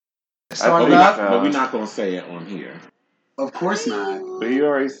Started up. But we're not going to say it on here. Of course not. But you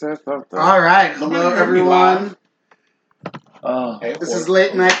already said something. All right. Hello, everyone. This is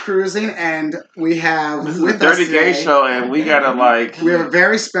Late Night Cruising, and we have This is with a Dirty us Gay today, show, and we gotta we have a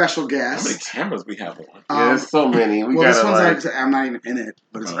very special How many guest. cameras we have on? Yeah, there's so many. We Well, this gotta one's I'm not even in it,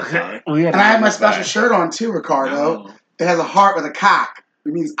 but it's sorry. and I have my special shirt on too, Ricardo. No. It has a heart with a cock.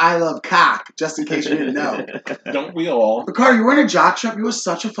 It means I love cock, just in case you didn't know. Don't we all? Ricardo, you're wearing a jockstrap. You were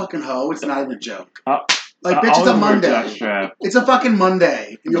such a fucking hoe. It's not even a joke. Like, I bitch, it's a always wear Monday. jockstrap. It's a fucking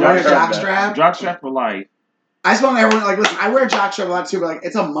Monday. And you're wearing a jockstrap? Jockstrap for life. I just want everyone, like, listen, I wear a jockstrap a lot too, but, like,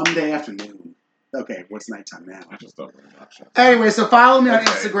 it's a Monday afternoon. Okay, what's nighttime now? I just don't wear jockstrap. Anyway, so follow me on Okay.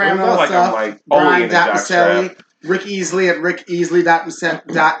 Instagram and Well, all that like stuff. I'm, like, only in a Brian.Maselli. Rick Easley at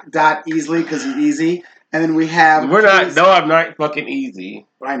rickeasley.easley because he's easy. And then we have... We're not... No, I'm not fucking easy.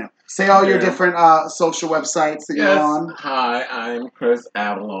 I know. Say all your different social websites that you're on. Hi, I'm Chris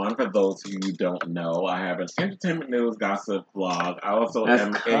Avalon. For those of you who don't know, I have an entertainment news gossip blog. I also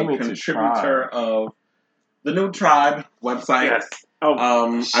am a contributor of the New Tribe website. Yes. I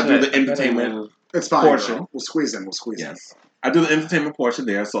do the entertainment it's fine, portion. Girl. We'll squeeze in. Yes. I do the entertainment portion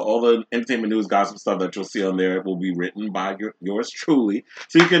there, so all the entertainment news gossip stuff that you'll see on there will be written by yours truly.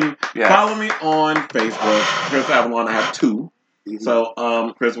 So you can follow me on Facebook, Chris Avalon. I have two. Mm-hmm. So,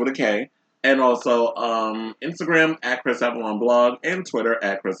 Chris with a K. And also, Instagram at Chris Avalon Blog and Twitter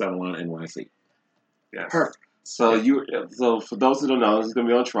at Chris Avalon NYC. Yes. Perfect. So for those who don't know, this is gonna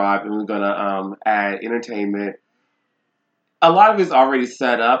be on Tribe, and we're gonna add entertainment. A lot of it's already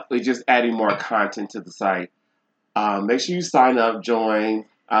set up. We're just adding more content to the site. Make sure you sign up, join.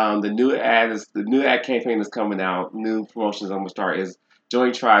 The new ad campaign is coming out. New promotions I'm gonna start is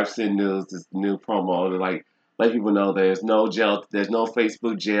join Tribe Send News. This new promo to let people know there's no jail, there's no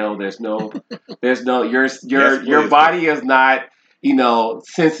Facebook jail, there's no your body is not,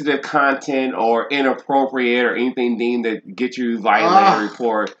 sensitive content or inappropriate or anything deemed that get you violated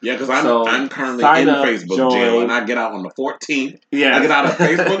report. Yeah, because I'm currently in Facebook jail and I get out on the 14th. Yeah, I get out of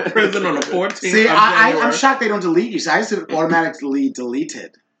Facebook prison on the 14th. See, I'm shocked they don't delete you. So I used to automatically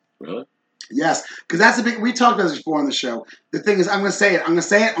deleted. Really? Yes, because that's a big. We talked about this before on the show. The thing is, I'm going to say it. I'm going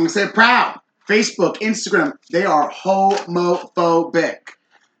to say it proud. Facebook, Instagram, they are homophobic.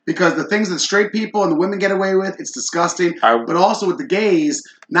 Because the things that straight people and the women get away with, it's disgusting. But also with the gays,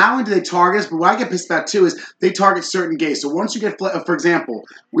 not only do they target us, but what I get pissed about too is they target certain gays. So once you get, for example,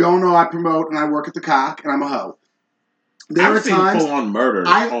 we all know I promote and I work at the Cock and I'm a hoe. I've seen full-on murders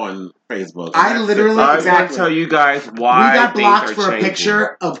on Facebook. I literally, I'm going to tell you guys why we got blocked for changing. A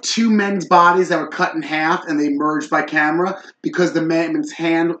picture of two men's bodies that were cut in half and they merged by camera because the man's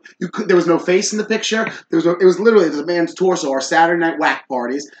hand, there was no face in the picture. It was literally a man's torso. Our Saturday night whack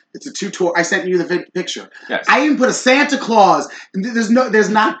parties. It's a two-tour. I sent you the picture. Yes. I even put a Santa Claus. There's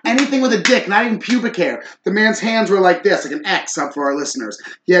not anything with a dick, not even pubic hair. The man's hands were like this, like an X up for our listeners.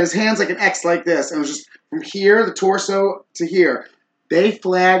 He had his hands like an X like this, and it was just from here, the torso, to here. They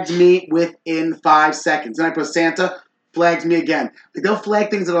flagged me within 5 seconds. And I put Santa, flagged me again. Like, they'll flag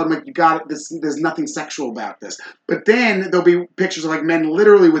things that I'm like, you got it. There's nothing sexual about this. But then there'll be pictures of like men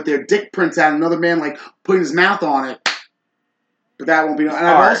literally with their dick prints out, and another man like putting his mouth on it. But that won't be. And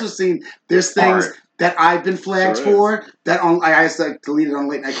I've also seen there's things that I've been flagged for that I deleted on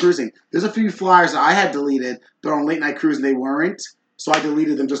Late Night Cruising. There's a few flyers that I had deleted, but on Late Night Cruising they weren't. So I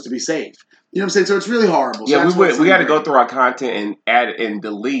deleted them just to be safe. You know what I'm saying? So it's really horrible. Yeah, we got to go through our content and add and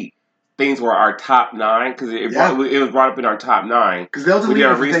delete things were our top 9 because it was brought up in our top 9. Because they'll delete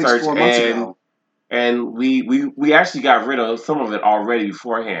our research 4 months ago. And we actually got rid of some of it already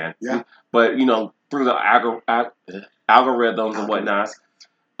beforehand. Yeah. But through the algorithms and whatnot,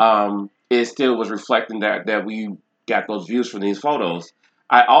 it still was reflecting that we got those views from these photos.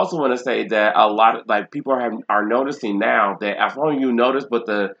 I also want to say that a lot of people are noticing now that I don't know if you noticed, but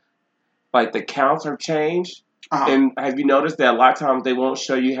the counts have changed. And have you noticed that a lot of times they won't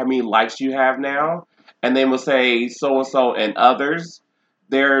show you how many likes you have now? And they will say so-and-so and others.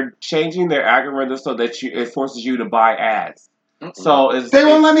 They're changing their algorithm so that it forces you to buy ads. Mm-hmm. So they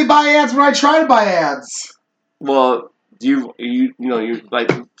won't let me buy ads when I try to buy ads. Well, you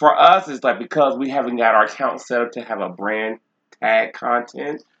for us, it's because we haven't got our account set up to have a brand tag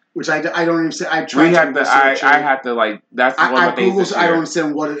content. Which I don't even say. I try to. I have to That's one of the things. I don't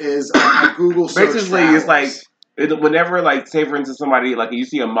understand what it is. I Google search. Basically, travels. It's whenever say for instance somebody you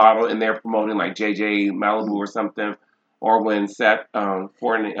see a model and they're promoting JJ Malibu or something, or when Seth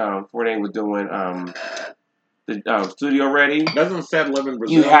Fournier was doing the Studio Ready. Doesn't Seth live in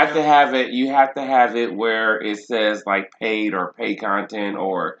Brazil? You have to have it. You have to have it where it says paid or paid content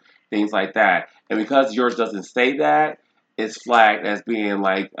or things like that. And because yours doesn't say that. is flagged as being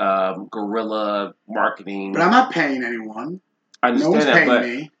like guerrilla marketing. But I'm not paying anyone. I understand no one's that,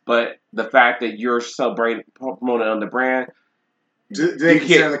 paying me. But the fact that you're promoting on the brand, do they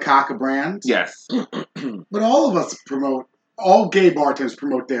consider the cock a brand? Yes. But all of us promote. All gay bartenders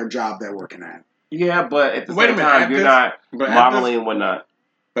promote their job they're working at. Yeah, but at the same time, you're not modeling and whatnot.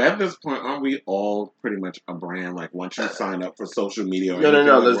 But at this point, aren't we all pretty much a brand? Like once you sign up for social media,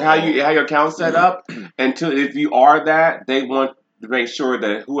 No. That's how your account's set up. And if you are that, they want to make sure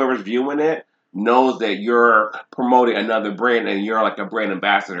that whoever's viewing it knows that you're promoting another brand and you're like a brand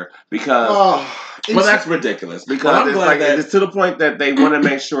ambassador. Because well, that's ridiculous. Because it's like it's to the point that they want to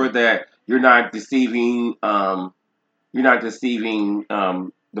make sure that you're not deceiving.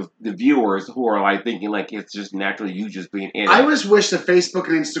 The viewers who are like thinking like it's just naturally you just being in it. I just wish that Facebook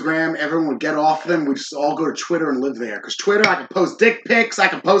and Instagram, everyone would get off them. We'd just all go to Twitter and live there. Because Twitter, I can post dick pics. I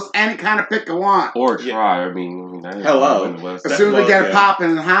can post any kind of pic I want. Or try. I mean hello. As soon as we get it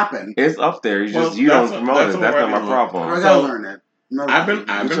popping and hopping. It's up there. You don't promote it. That's not my problem. I gotta learn it. No, I've been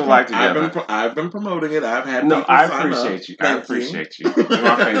promoting it. I've had I appreciate you. I appreciate you. You're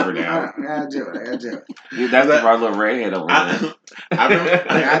my favorite now. I gotta do it. That's our little redhead over there.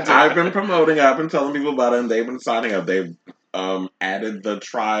 I've been promoting. I've been telling people about it, and they've been signing up. They've added the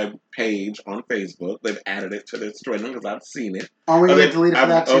Tribe page on Facebook. They've added it to their trending because I've seen it. Oh, we get deleted for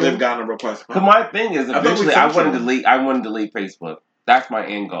that too. They've gotten a request. But my thing is, eventually, I want to delete Facebook. That's my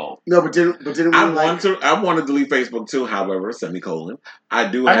end goal. No, but didn't we I want to delete Facebook too. However, semicolon. I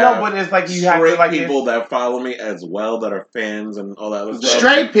know, but it's like you have to like people that follow me as well that are fans and all that other stuff.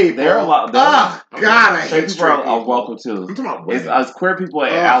 Straight people. They're a lot. God, I hate straight people. Are welcome too. I'm talking about it's queer people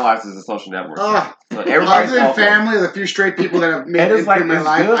and allies as a social network. So everybody's family. The few straight people that have made it in my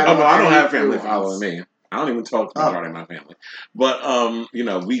life. I don't have family following me. I don't even talk to the majority of my family.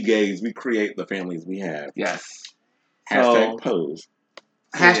 But we gays, we create the families we have. Yes. Hashtag pose.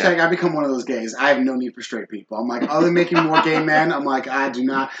 Hashtag I become one of those gays. I have no need for straight people. I'm like, other than making more gay men, I'm like, I do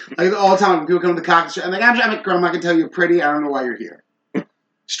not. Like all the time when people come to the cocktail show, I'm like, I'm a girl, I'm not gonna tell you you're pretty. I don't know why you're here.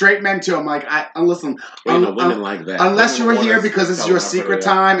 Straight men too. I'm like, listen. Women like that. Unless you were here because this is your secret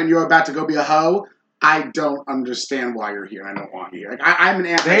time and you're about to go be a hoe, I don't understand why you're here. I don't want you. Like I'm an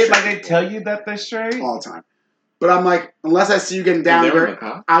anti. They tell you that they're straight all the time. But I'm like, unless I see you getting down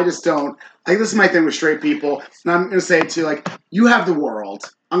there, I just don't. Like, this is my thing with straight people. And I'm going to say it too, like, you have the world.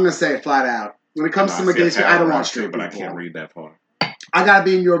 I'm going to say it flat out. When it comes to my gays, I don't want straight people. But I can't read that far. I got to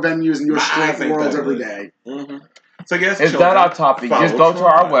be in your venues and your straight worlds every day. Mm-hmm. So I guess is that our topic? Just go to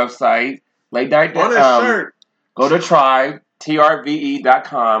our website, Late Night. On his shirt. Go to Tribe,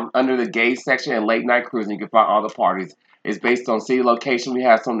 TRVE.com, under the gay section and Late Night Cruising. You can find all the parties. It's based on city location. We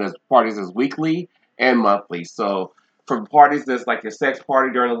have some of the parties that's weekly and monthly. So for parties that's like your sex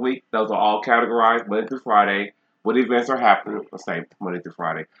party during the week, those are all categorized Monday through Friday. What events are happening? Let's say Monday through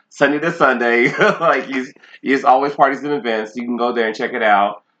Friday, Sunday to Sunday. Like it's always parties and events. You can go there and check it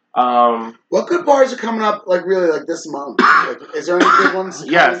out. What good parties are coming up? Like really, like this month? Like, is there any good ones in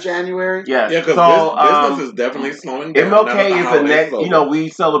January? Yes. Yeah, because business is definitely slowing down. MLK is the next. We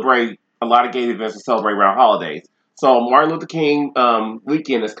celebrate a lot of gay events to celebrate around holidays. So Martin Luther King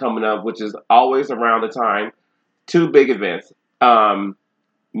weekend is coming up, which is always around the time. 2 big events.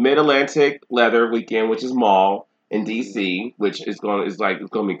 Mid-Atlantic Leather Weekend, which is mall in DC, which is going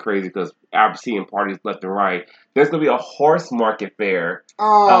to be crazy because I'm seeing parties left and right. There's going to be a horse market fair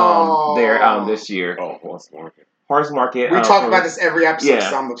there this year. Oh, horse market. Horse market. We talk about this every episode.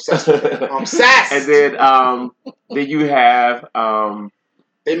 So I'm obsessed with it. I'm obsessed. And then you have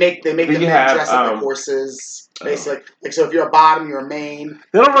they make the men dress up like horses. Basically, like so, if you're a bottom, you're a main.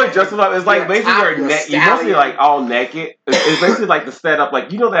 They don't really dress up. It's like basically you're mostly like all naked. It's basically like the setup. Like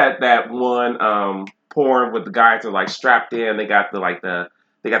that one porn with the guys are like strapped in. They got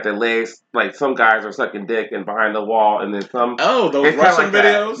they got their legs. Like some guys are sucking dick and behind the wall, and then some. Oh, those Russian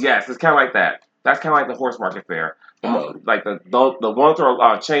videos. Yes, it's kind of like that. That's kind of like the horse market fair. Like the ones that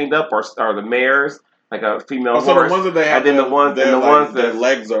are chained up are the mares. Like a female horse. So the ones that they have, and then the ones that their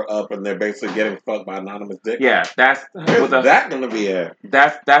legs are up and they're basically getting fucked by anonymous dick. Yeah, that's where's that going to be at?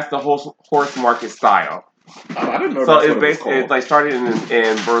 That's the horse market style. Oh, I didn't know. So it's basically it's like started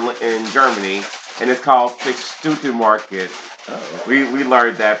in Berlin, in Germany, and it's called Fichstute Market. Oh. We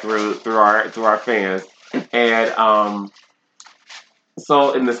learned that through our fans, and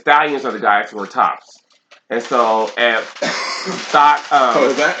so and the stallions are the guys who are tops. And so at stock. So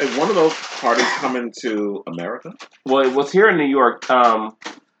is one of those parties coming to America? Well, it was here in New York. I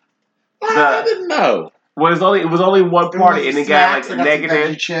didn't know. Well, it was only one party, and it got like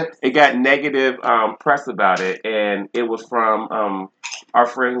negative. It got negative press about it, and it was from our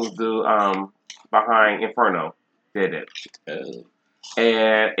friend who's behind Inferno. did it.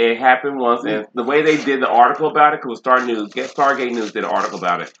 And it happened once, and the way they did the article about it, because Stargate News did an article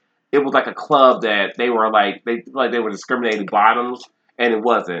about it. It was like a club that they were they were discriminating bottoms, and it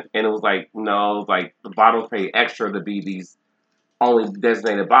wasn't. And it was like, no, like the bottoms paid extra to be these only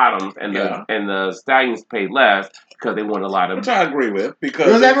designated bottoms, and the stallions paid less because they wanted a lot of. Which I agree with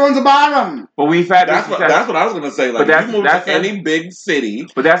because everyone's a bottom. But we've had that's what I was gonna say. Like, if you move to any big city,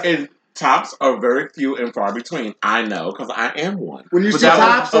 and tops are very few and far between. I know because I am one. When you see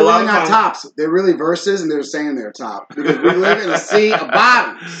tops, they're really not tops. They're really verses, and they're saying they're top because we live in a sea of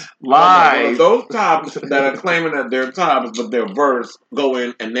bottoms. Lies. Those tops that are claiming that they're tops, but their verse go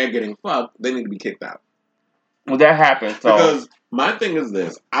in and they're getting fucked, they need to be kicked out. Well, that happens. So. Because my thing is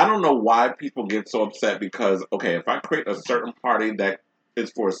this: I don't know why people get so upset because if I create a certain party that is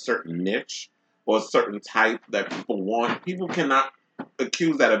for a certain niche or a certain type that people want, people cannot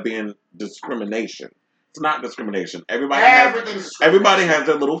accuse that of being discrimination. It's not discrimination. Everybody has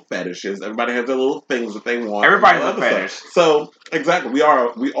their little fetishes. Everybody has their little things that they want. Everybody's a fetish. So exactly, we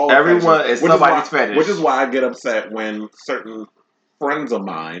all everyone is somebody's fetish. Which is why I get upset when certain friends of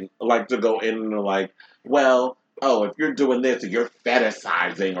mine like to go in and they're like, well, if you're doing this or you're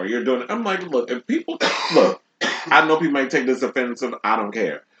fetishizing or you're doing, I'm like, look, if people I know people might take this offensive. I don't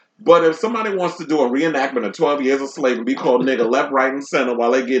care. But if somebody wants to do a reenactment of 12 Years a Slave and be called nigga left, right, and center while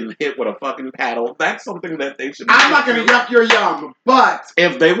they getting hit with a fucking paddle, that's something that they should. I'm not going to yuck your yum, but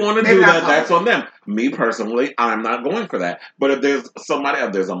if they want to do that, that's on them. Me personally, I'm not going for that. But if there's somebody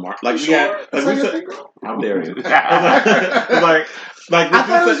else, there's a mark. Like how dare you? I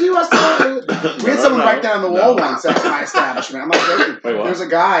thought it was you. We had someone write that on the wall once at my establishment. I'm not joking. There's a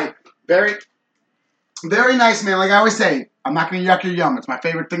guy, very, very nice man. Like I always say, I'm not going to yuck your yum. It's my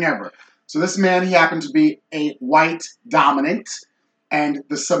favorite thing ever. So this man, he happened to be a white dominant, and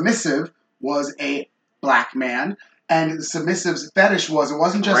the submissive was a black man. And the submissive's fetish it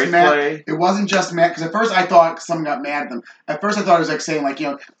wasn't just man. It wasn't just man. Because at first I thought someone got mad at them. At first I thought it was like saying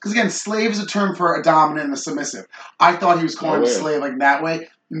because again, slave is a term for a dominant and a submissive. I thought he was calling him a slave like that way.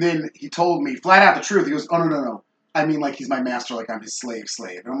 And then he told me flat out the truth. He goes, oh no. I mean like he's my master, like I'm his slave.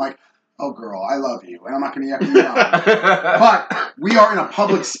 And I'm like, oh, girl, I love you, and I'm not going to yuck you up. But we are in a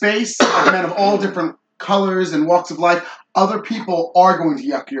public space of men of all different colors and walks of life. Other people are going to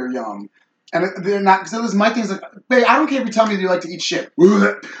yuck your yum. And they're not, because my thing is like, babe, I don't care if you tell me that you like to eat shit.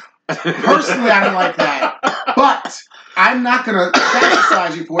 Personally, I don't like that. But I'm not going to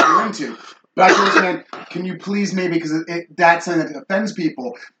criticize you for what you're into. But I told this man, can you please maybe, because that's something that offends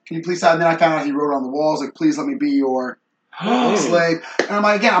people, can you please stop? And then I found out he wrote on the walls, like, please let me be your slave. And I'm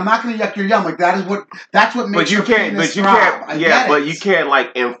like, again, I'm not going to yuck your yum. Like that's what makes your penis thrive. But you can't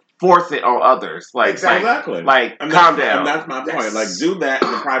like enforce it on others. Like exactly. Like calm down. And that's my point. Like do that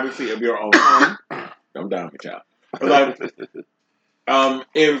in the privacy of your own home. I'm down with y'all. Like,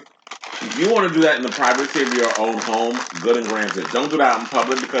 if you want to do that in the privacy of your own home, good and granted. Don't do that in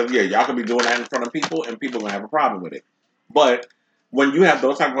public because y'all could be doing that in front of people and people gonna have a problem with it. But when you have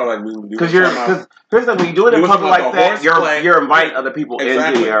those type of because here's the thing, when you do it in public like that, you're inviting other people in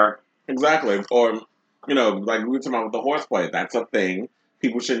there. Exactly. Or like we were talking about with the horseplay, that's a thing.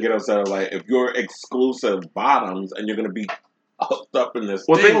 People shouldn't get upset. Like if you're exclusive bottoms and you're gonna be hooked up in this.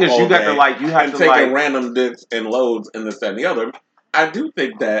 Well, the thing is, you have to take random dicks and loads and this, that, and the other. I do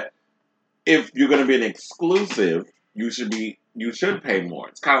think that if you're gonna be an exclusive, you should pay more.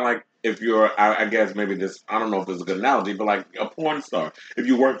 It's kind of like. If you're, I guess maybe this, I don't know if this is a good analogy, but like a porn star. If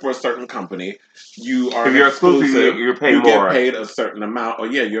you work for a certain company, you are exclusive, you're paid more. Get paid a certain amount, or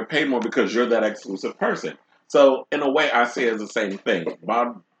you're paid more because you're that exclusive person. So in a way, I see it as the same thing.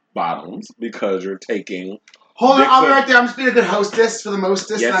 Bottoms, because you're taking... Hold on, I'll be right there. I'm just being a good hostess for the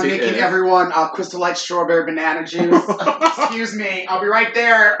mostest, and I'm making everyone Crystal Light strawberry banana juice. Excuse me, I'll be right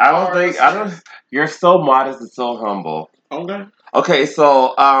there. You're so modest and so humble. Okay,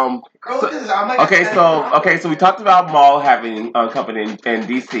 so we talked about Mall having a company in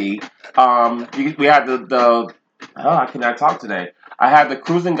DC. We had I cannot talk today. I have the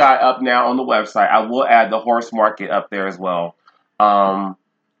cruising guide up now on the website. I will add the horse market up there as well.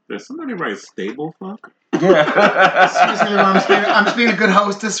 There's somebody write stable fuck? Yeah. Excuse me, I'm just being a good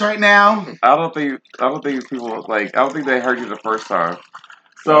hostess right now. I don't think people I don't think they heard you the first time.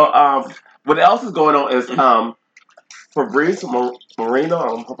 So what else is going on is Fabrice Marino,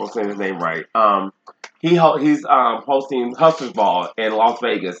 I hope I'm saying his name right. He's hosting Hustlers Ball in Las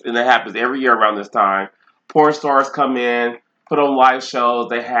Vegas, and that happens every year around this time. Porn stars come in, put on live shows.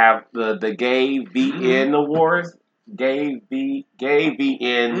 They have the Gay VN Awards, Gay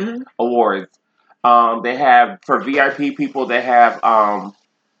VN Awards. They have for VIP people. They have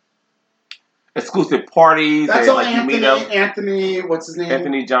exclusive parties. That's and, all like, Anthony, what's his name?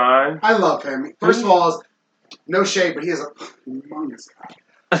 Anthony John. I love him. First of all, no shade, but he is a humongous guy.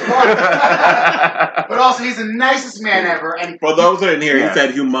 But also, he's the nicest man ever. And for those who didn't hear, he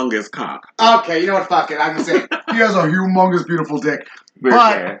said humongous cock. Okay, you know what? Fuck it. I'm gonna say it. He has a humongous, beautiful dick.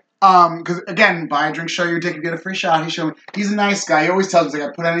 But because again, buy a drink, show your dick, you get a free shot. He's a nice guy. He always tells me like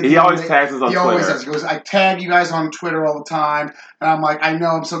I put anything. He always tags us on Twitter. He always does. He goes, I tag you guys on Twitter all the time, and I'm like, I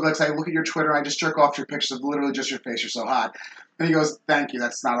know. I'm so glad because I look at your Twitter, and I just jerk off your pictures of literally just your face. You're so hot. And he goes, thank you.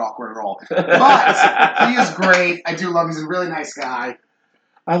 That's not awkward at all. But he is great. I do love him. He's a really nice guy.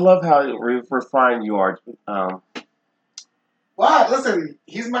 I love how refined you are. What? Listen,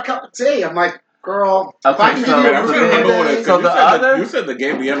 he's my cup of tea. I'm like, girl. Okay, if I can give you I'm trying to remember what it is. You said the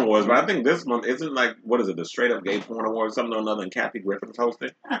Gay BN Awards, but I think this month isn't like what is it? The Straight Up Gay Porn Awards, something or another. And Kathy Griffin's hosting.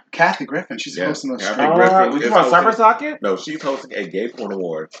 Kathy Griffin, she's hosting those. Kathy Griffin. We talking about CyberSocket? No, she's hosting a Gay Porn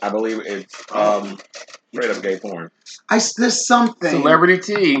Award. I believe it's Straight Up Gay Porn. There's something. Celebrity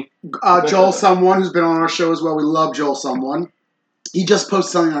T. Joel Someone, who's been on our show as well. We love Joel Someone. He just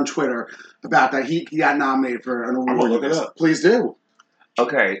posted something on Twitter about that. He got nominated for an award. I'm gonna look it up. Please do.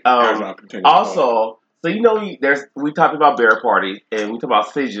 Okay. Also, so we talked about Bear Party and we talked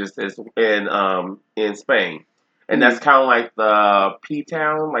about Sitges in Spain, and that's kind of like the P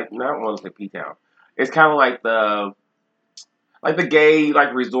Town. Like not one of the P Town. It's kind of like the gay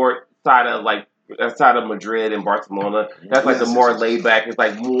resort side of outside of Madrid and Barcelona. That's the more laid back. It's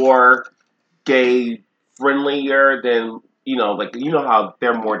more gay friendlier than. How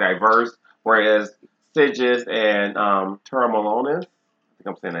they're more diverse, whereas Sitges and Torremolinos, I think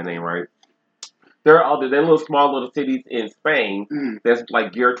I'm saying that name right. They're little small little cities in Spain that's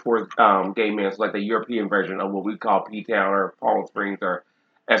geared towards gay men, so the European version of what we call P-Town or Palm Springs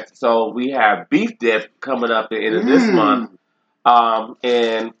so we have Beef Dip coming up at the end of this month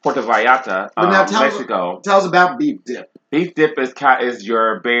in Puerto Vallarta, Mexico. Tell us about Beef Dip. Beef Dip is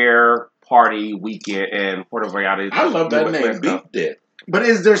your bear party weekend in Puerto Vallarta. I love that name, Beef Dip. But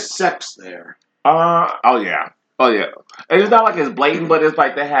is there sex there? Oh yeah. And it's not it's blatant, but it's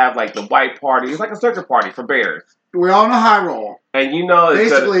they have the white party. It's like a circuit party for bears. We all know high roll. And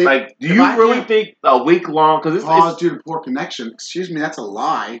it's basically do you really think a week long? Because it's due to poor connection. Excuse me, that's a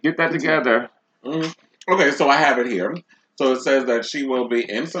lie. Get that together. Mm-hmm. Okay, so I have it here. So it says that she will be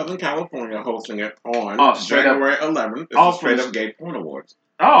in Southern California hosting it on January 11th. It's the Straight Up Gay Porn Awards.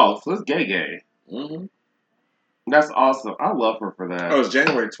 Oh, so it's gay. Mm-hmm. That's awesome. I love her for that. Oh, it's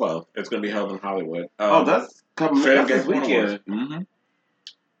January 12th. It's going to be held in Hollywood. That's coming Straight Up Gay Porn Awards. Mm-hmm. So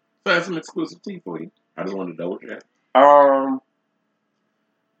that's some exclusive tea for you. I just wanted to double check.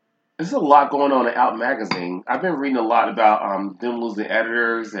 There's a lot going on in Out Magazine. I've been reading a lot about them losing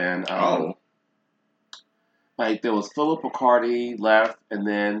editors and there was Philip Picardi left, and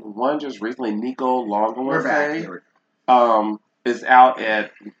then one just recently, Nico Longo. We're back. Is out at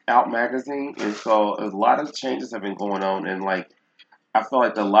Out Magazine, and so a lot of changes have been going on, and I feel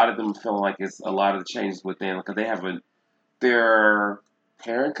a lot of them feeling it's a lot of the changes within because they have their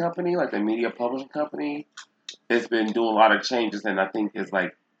parent company, the media publishing company, has been doing a lot of changes, and I think it's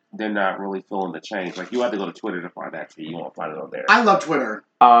they're not really feeling the change. You have to go to Twitter to find that. You won't find it on there. I love Twitter.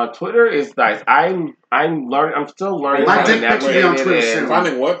 Twitter is nice. I'm learning. I'm still learning. My dick pics will be on Twitter soon.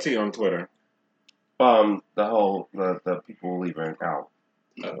 Finding what tea on Twitter? The people leaving out.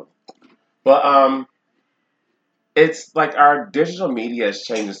 But it's our digital media is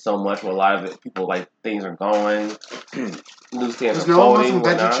changing so much. Where a lot of it, people things are going. Newsstands are folding.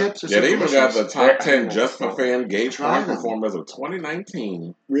 Veggie chips. Yeah, they even got the top 10 just for fan gay porn performers of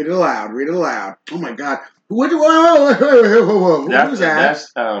 2019. Read it aloud. Oh my god. Who was that?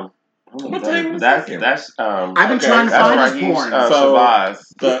 That's I've been trying to find his porn.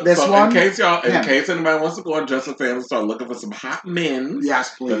 In case anybody wants to go on Just for Fans and start looking for some hot men,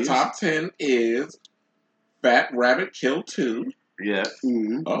 yes, please. The top 10 is Fat Rabbit Kill 2. Yes.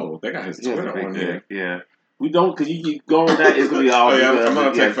 Mm-hmm. Oh, they got his Twitter on here. Yeah. We don't, because you keep going that, it's going to be all I'm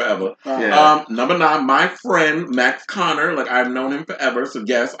going to take forever. Number 9, my friend Max Connor. I've known him forever, so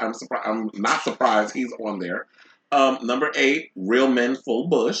yes, I'm not surprised he's on there. Number 8, Real Men Full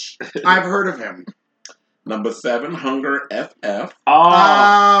Bush. I've heard of him. Number 7, Hunger FF.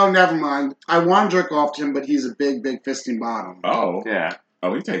 Oh, never mind. I want to jerk off to him, but he's a big fisting bottom. Oh. Yeah.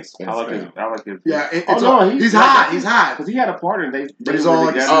 Oh, he takes space. I like his. Yeah, he's hot. He's hot. Because he had a partner. But he's all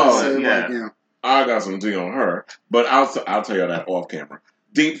I got some tea on her, but I'll tell you that off camera.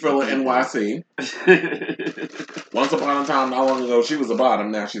 Deep Filler NYC. Once upon a time, not long ago, she was a bottom.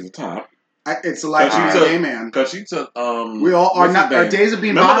 Now she's a top. It's like she's a gay man. Because she took we all are not. Our days of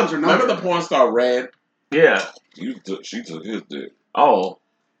being bottoms are numbered. Remember the porn star Red? Yeah. She took his dick. Oh.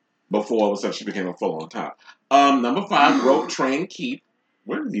 before all of a sudden she became a full on top. Number 5, Rope Train Keith.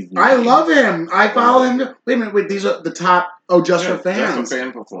 Where are these names? I love him. I follow him. Wait a minute. Wait, these are the top. Oh, just for fans. Just for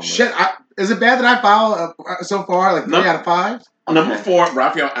fan performers. Shit. Is it bad that I follow so far? Like 3 out of 5? Okay. Number 4,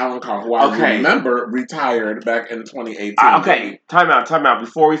 Raphael Alencar, who I remember retired back in 2018. Okay, time out.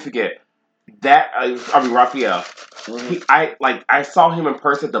 Before we forget, Raphael. Mm-hmm. I saw him in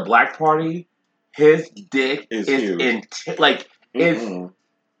person at the Black Party. His dick is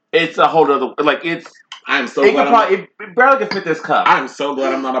it's a whole other I'm so glad it barely can fit this cup. I'm so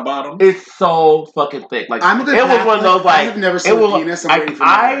glad I'm not a bottom. It's so fucking thick. Like I'm a good was one of those I have never seen a penis. I'm waiting for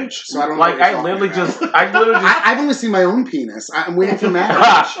marriage. So I don't know. I've only seen my own penis. I'm waiting for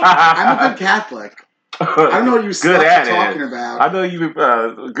marriage. I'm a good Catholic. I don't know what you sluts are talking about. I know you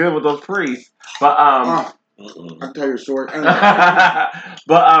good with those priests, but I'll tell you a story.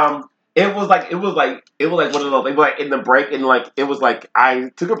 But It was like one of those. It was like in the break, and like it was like I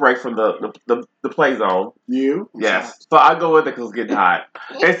took a break from the play zone. You? Yes. So I go with it because it's getting hot,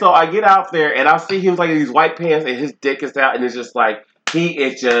 and so I get out there and I see him like in these white pants, and his dick is out, and it's just like he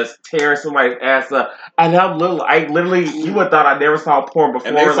is just tearing somebody's ass up. And I literally, you would have thought I never saw porn before.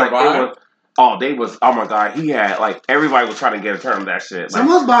 And they survived? Oh my God! He had like everybody was trying to get a turn of that shit. Some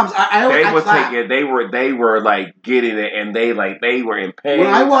of those bombs, they were like getting it, and they were in pain. When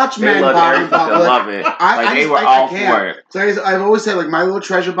I watch men bomb, love it. They were all for it. So I've always said like my little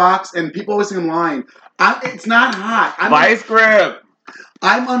treasure box, and people always think I'm lying. It's not hot. Vice grip.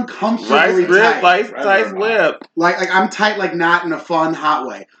 I'm uncomfortably tight. Vice whip. Like I'm tight, like not in a fun, hot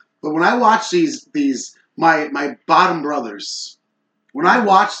way. But when I watch these my bottom brothers. When I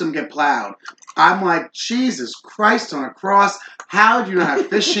watch them get plowed, I'm like, Jesus Christ on a cross. How do you not have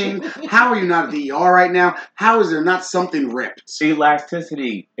fishing? How are you not at the ER right now? How is there not something ripped?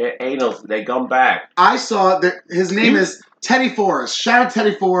 Elasticity. Anals. They come back. I saw that his name is Teddy Forrest. Shout out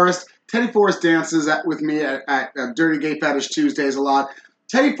Teddy Forrest. Teddy Forrest dances with me at Dirty Gay Fetish Tuesdays a lot.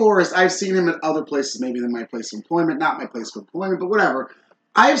 Teddy Forrest, I've seen him at other places maybe than my place of employment. Not my place of employment, but whatever.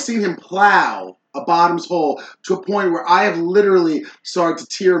 I have seen him plow a bottom's hole to a point where I have literally started to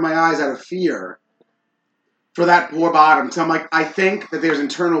tear my eyes out of fear for that poor bottom. So I'm like, I think that there's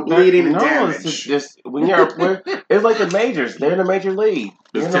internal bleeding and damage. It's just it's like the majors. They're in the major league.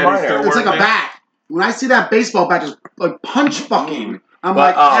 It's like a bat. When I see that baseball bat just like punch fucking, I'm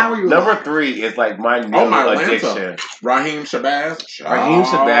like, how are you? Number 3 is like my new addiction. Raheem Shabazz. Raheem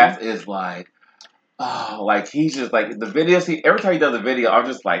Shabazz is like. Oh, like he's just like the videos. Every time he does a video, I'm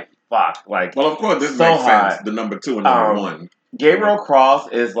just like, fuck. Like, well, of course, this makes sense. The number 2 and number 1. Gabriel Cross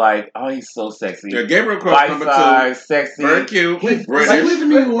is like, oh, he's so sexy. Yeah, Gabriel Cross, number 2, sexy, very cute. He's British. Does he live in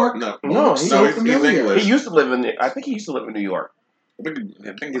New York? No, he's so familiar. He used to live in. I think he used to live in New York. I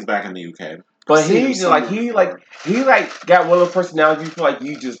think he's back in the UK. But he got one of those personalities. You feel like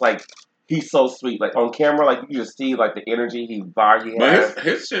you just like. He's so sweet. Like, on camera, like, you just see, like, the energy he has.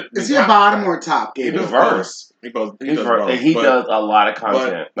 His shit... Is he a bottom or a top? He does verse. He does both. And he does a lot of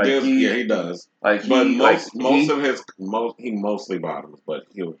content. He does. Like, he mostly bottoms, but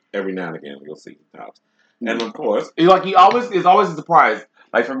every now and again, you'll see tops. And, of course... He always is always a surprise.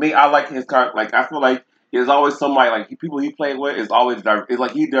 Like, for me, I like his content. Like, I feel like there's always somebody, like, people he played with is always... It's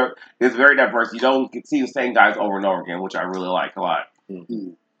like, it's very diverse. You don't see the same guys over and over again, which I really like a lot.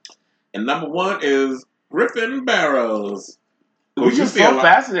 Mm-hmm. And number 1 is Griffin Barrows. Which is so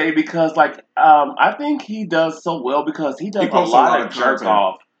fascinating because, like, I think he does so well because he does a lot of jerk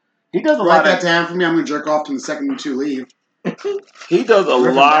off. He does a lot of... Write that down for me. I'm going to jerk off to the second you two leave. He does a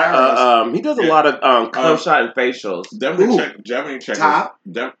lot. He does a lot of cum shot and facials. Definitely check. Top.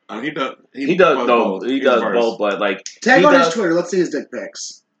 He does. He does both. He does both, but like tag on his Twitter. Let's see his dick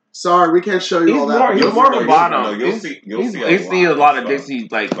pics. Sorry, we can't show you all that. He's more of a bottom. You'll see a lot of dicks.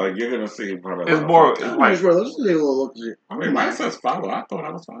 Like you're gonna see probably. It's more. Let's take a little look. I mean, mine says follow. I thought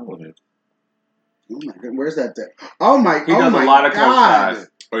I was following it. Oh my God, where's that dick? Oh my! He does a lot of cum shots.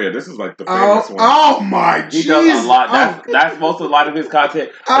 Oh yeah, this is like the famous one. Oh my! He does a lot. That's most of a lot of his content.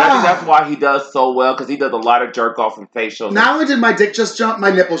 And I think that's why he does so well because he does a lot of jerk off and facials. Not only did my dick just jump, my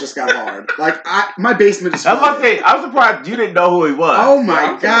nipples just got hard. Like my basement is. That's what I'm saying. I'm surprised you didn't know who he was. Oh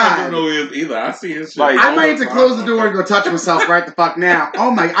my God! I don't know who he is either. I see his shit. Like, I might have to close the door and go touch myself right the fuck now.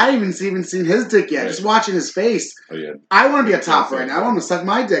 Oh my! I haven't even seen his dick yet. Just watching his face. Oh yeah. I want to be a top right now. I want to suck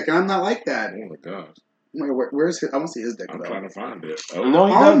my dick, and I'm not like that. Oh my gosh. Where's his? I want to see his dick. I'm trying to find it. No,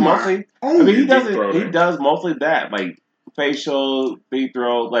 he does mostly. I mean, he does mostly that, like facial, deep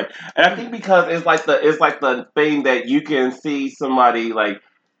throat, like. And I think because it's like the thing that you can see somebody like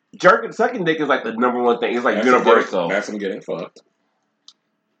sucking dick is like the number one thing. It's like universal. That's him getting fucked.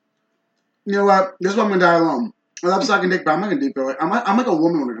 You know what? This is why I'm gonna die alone. I love sucking dick, but I'm not gonna deep throat it. I'm like a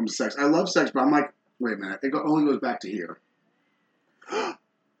woman when it comes to sex. I love sex, but I'm like, wait a minute, only goes back to here.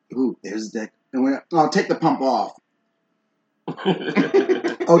 Ooh, there's the dick. And I'll take the pump off. Oh,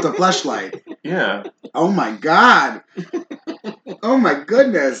 it's a fleshlight. Yeah. Oh my god. Oh my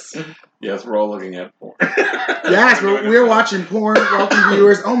goodness. Yes, we're all looking at porn. Yes, we're watching porn. Welcome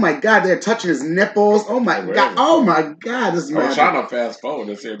viewers. Oh my god, they're touching his nipples. Oh my god. Oh my god, this is I'm trying to fast forward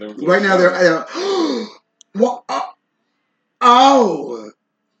to see if there was right now they're what? Oh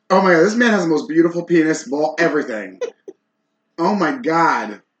my god, this man has the most beautiful penis, ball, everything. Oh my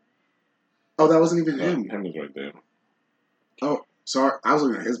god. Oh, that wasn't even him. Him was right there. Oh, sorry. I was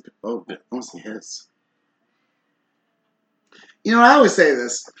looking at his. Oh, I want to see his. You know, I always say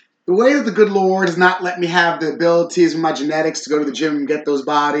this. The way that the good Lord has not let me have the abilities with my genetics to go to the gym and get those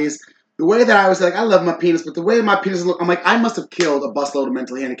bodies, the way that I was like, I love my penis, but the way my penis look, I'm like, I must have killed a busload of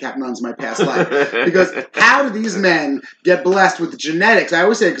mentally handicapped nuns in my past life. Because how do these men get blessed with the genetics? I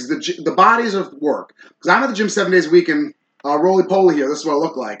always say, because the bodies of work. Because I'm at the gym 7 days a week and roly-poly here. This is what I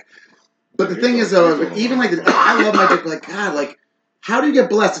look like. But the thing is, though, even like, I love my dick, like, God, like, how do you get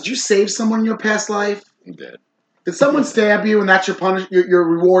blessed? Did you save someone in your past life? You did. Did someone stab you and that's your your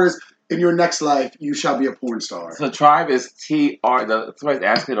reward is in your next life, you shall be a porn star? So the tribe is TR, somebody's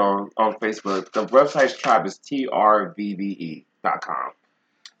asking on Facebook, the website's tribe is trvve.com.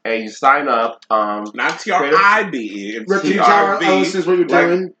 And you sign up. Not TRIBE. It's Rick, can you tell our TRV. listeners what you're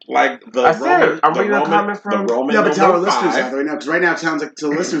doing? Like the I said, Roman. I'm reading a comment from. The Roman Yeah, but tell our numeral listeners 5. that right now, because right now it sounds like to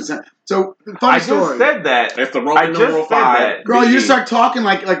the listeners. So, funny I story. just said that. It's the Roman numeral 5. Girl, you start talking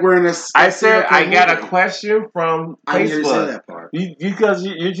like we're in a. I said I got movie. a question from I didn't hear you say Facebook. that part. Because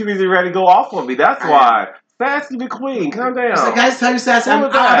you're too busy ready to go off on me. That's why. Sassy McQueen, calm down. I was like, guys, tell you Sassy. I'm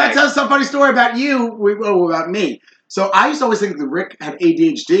going to tell some funny story about you. About me. So I used to always think that Rick had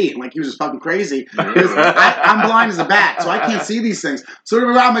ADHD and like he was just fucking crazy. Because I'm blind as a bat, so I can't see these things. So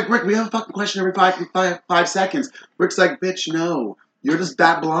I'm like, Rick, we have a fucking question every five seconds. Rick's like, bitch, no. You're just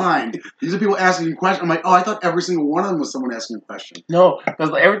that blind. These are people asking you questions. I'm like, oh, I thought every single one of them was someone asking a question. No,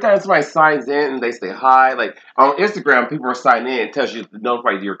 because every time somebody signs in and they say hi, like on Instagram, people are signing in. It tells you to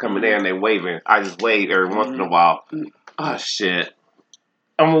notify you're coming in and they're waving. I just wave every once in a while. Oh, shit.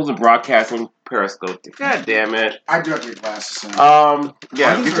 I'm losing broadcasting Periscope. God damn it. I do have to get glasses soon.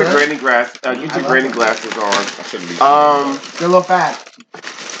 Yeah, get your granny glasses on. I shouldn't be. They're a little fat.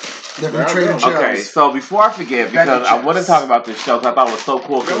 They're from Trader Joe's. Okay, so before I forget, because I want to talk about this show because I thought it was so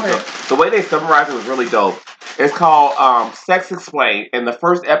cool. The way they summarized it was really dope. It's called Sex Explained, and the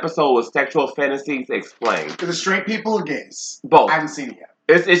first episode was Sexual Fantasies Explained. Is it straight people or gays? Both. I haven't seen it yet.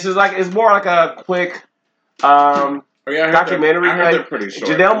 It's just like, it's more like a quick documentary. I heard they're pretty short.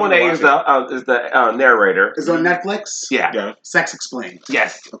 Janelle Monáe is the narrator. Is it on Netflix? Yeah. Sex Explained.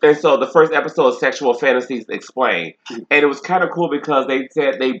 Yes. And so the first episode is Sexual Fantasies Explained. And it was kind of cool because they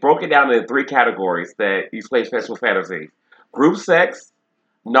said they broke it down into 3 categories that explain sexual fantasies. Group sex,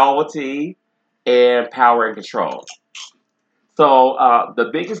 novelty, and power and control. So the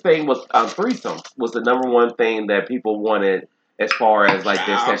biggest thing was threesome was the number one thing that people wanted as far as like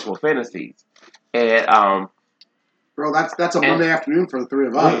their sexual fantasies. And bro, that's a Monday afternoon for the 3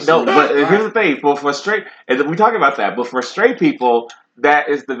 of us. No, but here's the thing. For straight, and we talk about that, but for straight people, that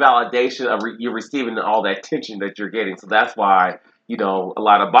is the validation of you receiving all that attention that you're getting. So that's why, a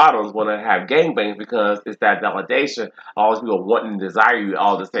lot of bottoms want to have gangbangs because it's that validation. All these people wanting to desire you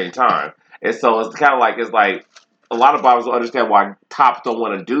all at the same time. And so it's kind of like, a lot of bottoms don't understand why tops don't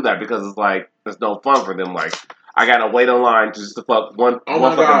want to do that because it's like, there's no fun for them. Like, I gotta wait online just to fuck one fucking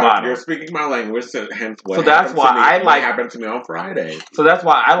bottom. You're speaking my language, hence what. So that's why what happened to me on Friday. So that's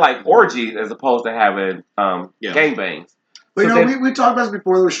why I like orgies as opposed to having gangbangs. But we talked about this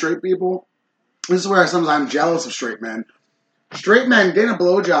before. There were straight people. This is where sometimes I'm jealous of straight men. Straight men getting a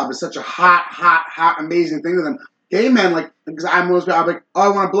blowjob is such a hot, amazing thing to them. Gay men, like, because I'm like, oh, I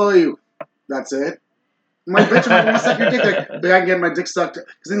want to blow you. That's it. My bitch, I want to suck your dick. Like, I can get my dick sucked.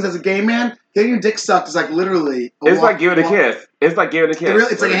 Because as a gay man, getting your dick sucked is like literally. It's like giving a kiss. It's like giving a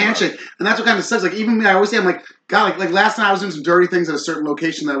kiss. It's like a handshake, and that's what kind of sucks. Like even me, I always say, I'm like, God, like last night I was doing some dirty things at a certain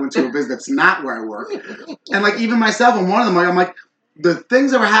location that I went to a visit that's not where I work, and like even myself, on one of them, I'm like. The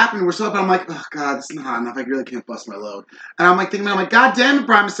things that were happening were so up, and I'm like, oh, God, this is not hot enough. I really can't bust my load. And I'm like thinking, God damn it,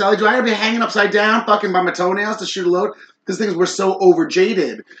 Brian Maselli, do I gotta be hanging upside down fucking by my toenails to shoot a load? Because things were so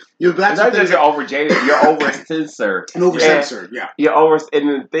over-jaded. That's not just you're over-jaded, you're over-censored. And over-censored, yeah. You're and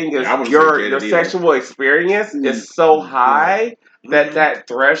the thing is, your sexual experience is so high that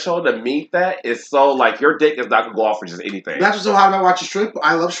threshold to meet that is so, like, your dick is not going to go off for just anything. That's what's so hot about watching strip.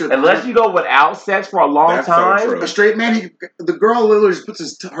 I love strip. Unless you go without sex for a long time. So a straight man, the girl literally just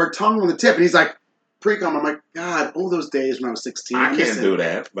puts her tongue on the tip, and he's like, pre-com. I'm like, God, all those days when I was 16. I can't do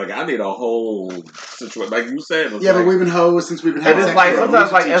that. Like, I need a whole situation. Like you said. Yeah, but we've been hoes since we've been having sex. And it's like,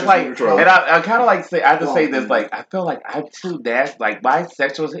 sometimes, like, it's like, and I kind of like say, I just say this, Well, like, I feel like I'm too nasty. Like, my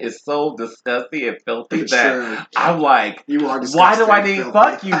sexual is so disgusting and filthy that I'm like, you are why do I need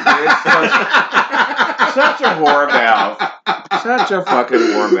fuck you, bitch? Shut your whore mouth. Shut your fucking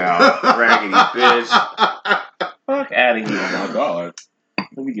whore mouth, raggedy bitch. Fuck out of here. Oh, my God.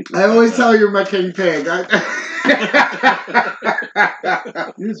 Let me get this. I always tell you my king pig.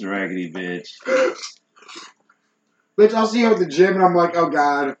 This raggedy bitch. Bitch, I'll see you at the gym and I'm like, oh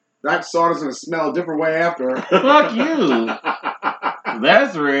God, that sauna's gonna smell a different way after. Fuck you.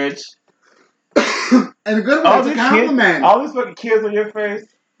 That's rich. And a good one, it's a compliment. All these fucking kids on your face.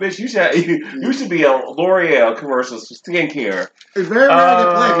 Bitch, you should be on L'Oreal commercials for skincare. It's very rare to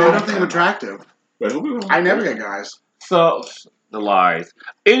get played. I don't think I'm attractive. Wait, I never get guys. So, the lies.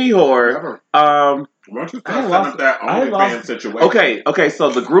 Anyhow, why don't you start setting up that OnlyFans situation? Okay,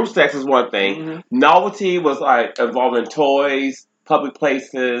 so the group sex is one thing. Mm-hmm. Novelty was like involving toys, public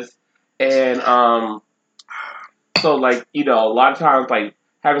places, and so like, you know, a lot of times like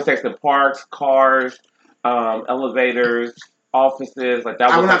having sex in parks, cars, elevators, offices, like that.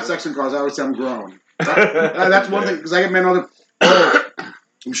 I wouldn't have sex in cars. I would say I'm grown. That's one thing, because I get men all the,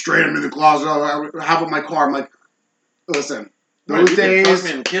 I'm straight into the closet. How about my car? I'm like, listen, those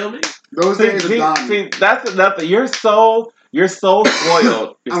days, kill me? Those days are done. See, that's another. You're so spoiled. You're so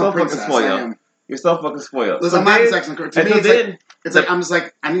fucking spoiled. You're so fucking spoiled. Listen, I'm not sex in car. To me, it's like I'm just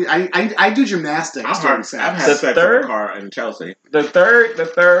like I do gymnastics during sex. I've had sex in a car in Chelsea. The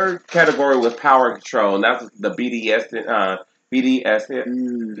third category was power control, and that's the BDS. BDS.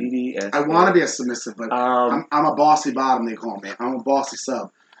 I want to be a submissive, but I'm a bossy bottom. They call me. I'm a bossy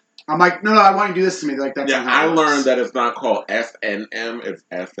sub. I'm like, no, I want you to do this to me. Like, that's I learned that it's not called SNM, it's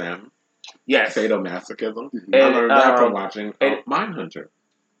SM. Yes. Sadomasochism. And, I learned that from watching Mindhunter.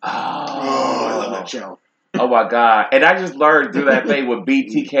 Oh, I love that show. Oh my God. And I just learned through that thing what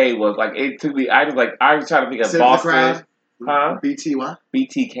BTK was. Like, it took me, I was trying to think of Boston. Huh? BT what?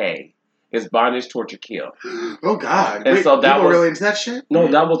 BTK. It's bondage, torture, kill. Oh God! And so that people was really into that shit. No,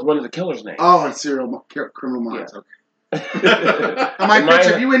 that was one of the killers' names. Oh, it's Criminal Minds. Yeah. Okay. I'm like, bitch,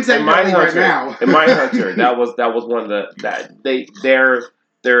 if you insane nothing right now. In Mindhunter, that was one of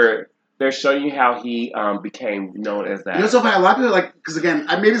they're showing you how he became known as that. You know, so funny. A lot of people because again,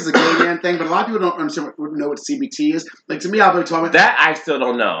 maybe this is a gay man thing, but a lot of people don't know what CBT is. Like to me, I'll be talking about that. I still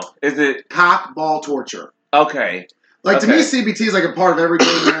don't know. Is it cock ball torture? Okay. Like to me, CBT is like a part of every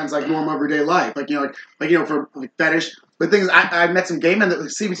gay man's like normal everyday life. Like for fetish. But the thing is, I met some gay men that like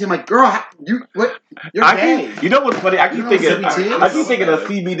CBT. I'm like, girl, you're gay. You know what's funny? I keep thinking of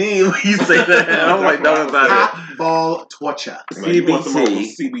CBD when you say that. I'm like, no, it's not cock ball torture.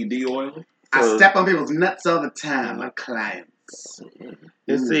 CBT. CBD oil. I step on people's nuts all the time. My clients.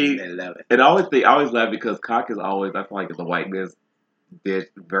 You see, they love it. And I always laugh because cock is always, I feel like it's a white man's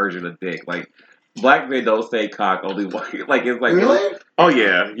version of dick. Like, black men don't say cock, only white. Like, it's like, really? Oh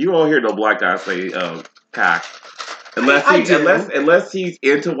yeah, you won't hear no black guy say cock, unless he's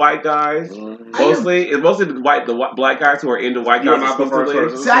into white guys. Mostly it's mostly the black guys who are into white guys. Not the first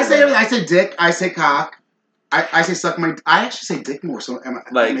person. See, I say dick, I say cock. I say suck my. I actually say dick more. So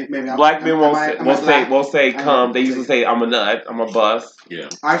maybe black men won't say cum. They usually say I'm a nut. I'm a bust. Yeah.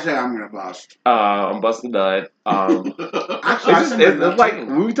 I say I'm gonna bust. I'm busting nut. Actually, it's like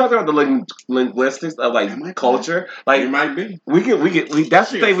when we talk about the linguistics of like culture. Like it might be. We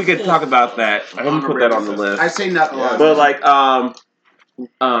that's the thing we can talk about that. Let me put that on the list. I say nut a lot. But like we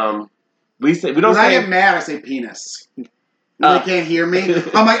don't. When I get mad, I say penis. They can't hear me.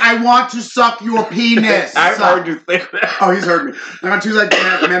 I'm like, I want to suck your penis. I've heard you say that. Oh, he's heard me. And on Tuesday,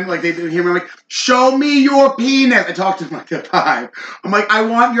 men like they didn't hear me. I'm like, show me your penis. I talk to him like at 5. I'm like, I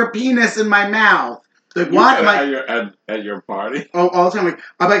want your penis in my mouth. Like what? I'm like, at your party. Oh, all the time.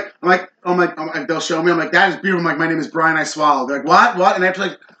 I'm like, they'll show me. I'm like, that is beautiful. I'm like, my name is Brian. I swallowed. They're like, what? And I have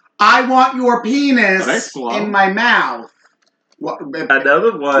to I want your penis in my mouth.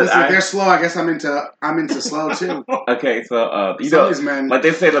 Another one. Listen, if they're slow, I guess I'm into slow too. Okay, so you some know, of these men, like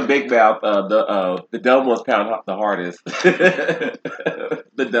they say, the big mouth, the dumb ones pound the hardest. The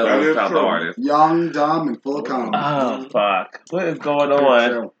dumb ones pound the hardest. Young, dumb, and full of cum. Oh fuck! What is going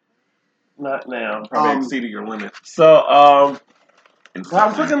on? Not now. Probably exceeded your limit. So I'm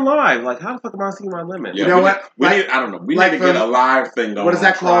fucking live. Like, how the fuck am I seeing my limit? You know what? I don't know. We need to get a live thing going. What is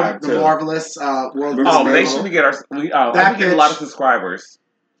that called? The Marvelous World. Oh, they should get our. We get a lot of subscribers.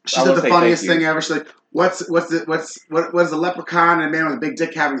 She said the funniest thing ever. She's like, "What is a leprechaun and a man with a big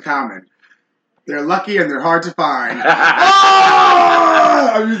dick have in common?" They're lucky and they're hard to find.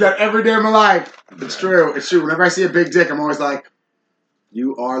 I use that every day of my life. It's true. It's true. Whenever I see a big dick, I'm always like,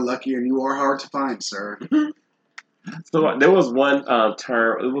 you are lucky and you are hard to find, sir. So there was one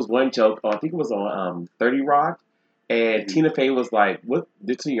term. It was one joke. I think it was on 30 Rock, and Tina Fey was like, "What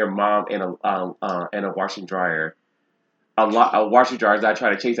did to your mom in a washing dryer? A washing dryer is not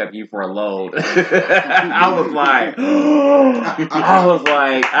trying to chase after you for a load." I was like,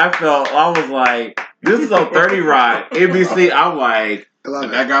 this is on 30 Rock, NBC. I'm like.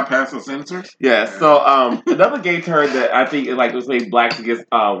 That got past the censors? Yeah, so another gay term that I think like was saying blacks against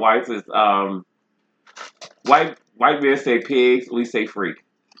whites is white men say pigs, we say freak.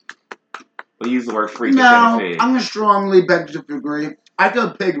 We use the word freak instead of pig. I'm gonna strongly beg to disagree. I feel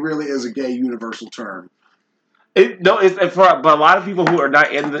pig really is a gay universal term. But a lot of people who are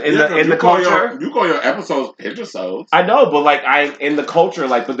not in the culture. You call your episodes episodes. I know, but like in the culture,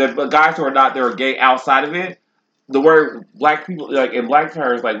 like but the guys who are not they're gay outside of it. The word black people, like in black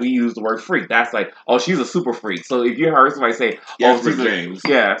terms, like we use the word freak. That's like, oh, she's a super freak. So if you heard somebody say, oh, she's James.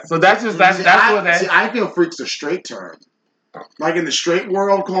 Yeah. So that's what that. See, I feel freak's a straight term. Like in the straight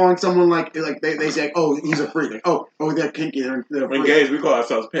world, calling someone like they say, oh, he's a freak. Like, oh, they're kinky. They're when gays, we call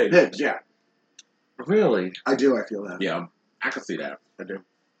ourselves pigs. Pigs, yeah. Really? I do. I feel that. Yeah, I can see that. I do.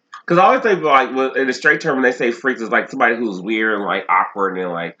 Because I always think like in the straight term when they say freaks, it's like somebody who's weird and like awkward and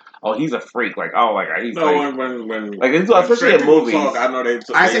like, oh, he's a freak. Like, oh, like he's when like it's especially in movies. Talk, I know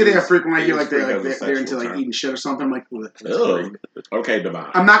I say they're a freak when I hear like they're into like eating shit or something. I'm like, okay, Divine.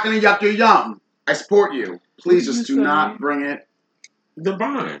 I'm not gonna yuck your yum. I support you. Please just do not bring it.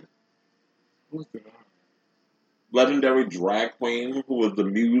 Divine. Who's Divine? Legendary drag queen who was the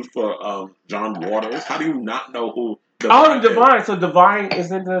muse for John Waters. How do you not know who Divine is? Divine. So Divine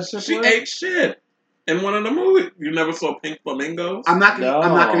is in the shit. She ate shit in one of the movies. You never saw Pink Flamingos? I'm not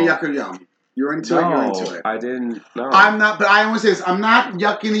gonna yuck her yum. You're into it. You're into it. I didn't. No. I'm not. But I always say this. I'm not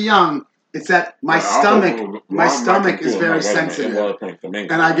yucking the yum. It's that my stomach is very sensitive,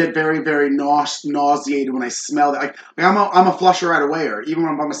 and I get very, very nauseated when I smell that. Like I'm a flusher right away, or even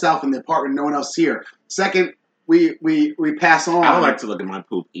when I'm by myself in the apartment, no one else here. Second, we pass on. I don't like to look at my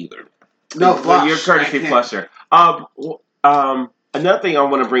poop either. No, flush. You're courtesy flusher. Another thing I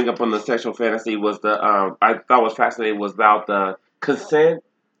want to bring up on the sexual fantasy was I thought was fascinating was about the consent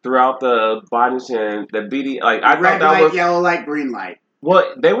throughout the bondage and the BD. Like I red thought that light, was yellow light, green light.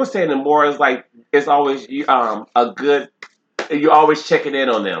 Well, they were saying it more as like it's always a good. You're always checking in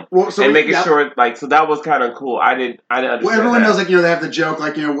on them and making sure like so that was kind of cool. I didn't understand. Well, everyone that. knows like they have the joke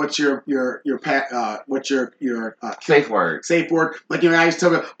like what's your safe word? Safe word. Like I used to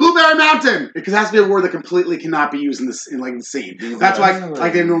tell people Blueberry Mountain because it has to be a word that completely cannot be used in the scene. That's why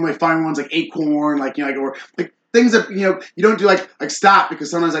like they normally find ones like acorn or like. Things that you don't do like stop because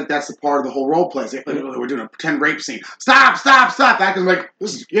sometimes like that's the part of the whole role play. Like, we're doing a pretend rape scene. Stop! That because like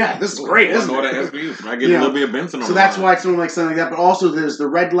this is great. Isn't it? I get a little bit of Benson on. So that's why it's something like something like that. But also there's the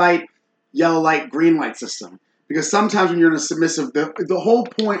red light, yellow light, green light system. Because sometimes when you're in a submissive, the whole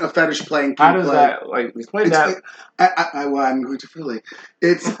point of fetish playing. How does that like explain that? I'm going to Philly.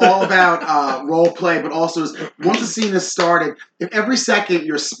 It's all about role play, but also once the scene is started, if every second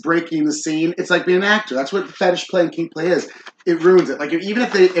you're breaking the scene, it's like being an actor. That's what fetish play and kink play is. It ruins it. Like even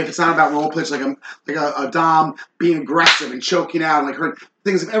if it's not about role play, it's like a dom being aggressive and choking out, and like hurt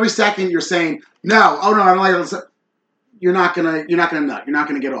things. If every second you're saying no, I don't like it. You're not gonna nut. You're not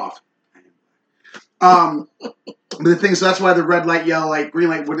gonna get off. But the thing, so that's why the red light, yellow light, green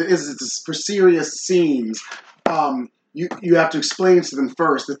light, what it is, it's for serious scenes. You have to explain to them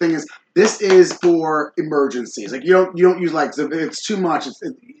first. The thing is, this is for emergencies. Like you don't use lights. If it's too much,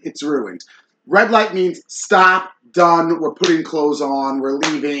 it's ruined. Red light means stop, done. We're putting clothes on. We're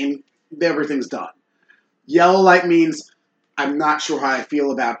leaving. Everything's done. Yellow light means I'm not sure how I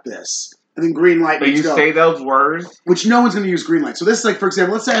feel about this. And then green light. But you say those words, which no one's going to use green light. So this is like, for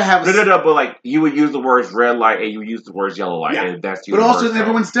example, let's say I have no. But like you would use the words red light and you use the words yellow light, and that's but also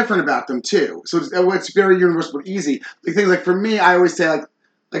everyone's different about them too. So it's very universal but easy. The things like for me, I always say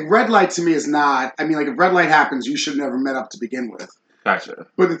like red light to me is not. I mean, like if red light happens, you should have never met up to begin with. Gotcha.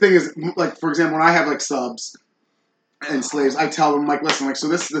 But the thing is, like for example, when I have like subs and slaves, I tell them like, listen, like so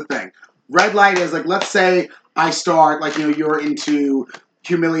this is the thing. Red light is like, let's say I start like you're into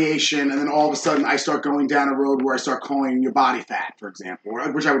humiliation, and then all of a sudden I start going down a road where I start calling your body fat, for example,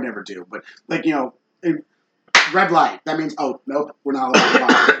 which I would never do. But like red light, that means nope, we're not allowed to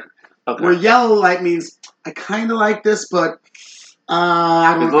body. Okay. Where yellow light means I kind of like this, but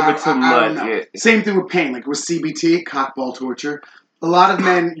I don't know. Yeah. Same thing with pain, like with CBT, cockball torture. A lot of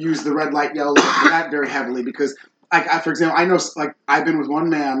men use the red light, yellow light for that very heavily because, for example, I know like I've been with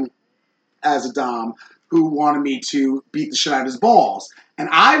one man as a dom who wanted me to beat the shit out of his balls. And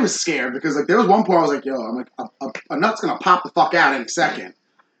I was scared because like there was one point I was like, yo, I'm like, a nut's gonna pop the fuck out in a second.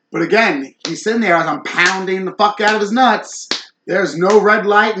 But again, he's sitting there as I'm pounding the fuck out of his nuts. There's no red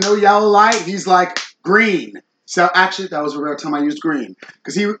light, no yellow light. He's like, green. So actually, that was the real time I used green.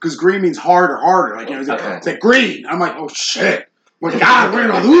 Because green means harder. Like, you know, it's like green. I'm like, oh shit. My God, we're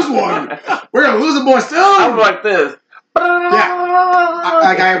going to lose one. We're going to lose a boy still. I'm like this. Yeah.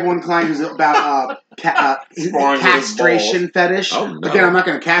 I have one client who's about castration fetish. Oh, no. Again, I'm not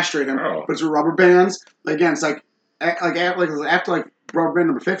going to castrate him, but it's with rubber bands. Again, it's like after rubber band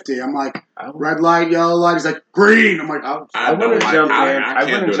number 50, I'm like, red light, yellow light. He's like, green. I'm like, oh. I wouldn't jump in. I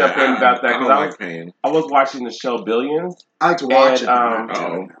wouldn't jump in about that because I was watching the show Billions. I like to watch it.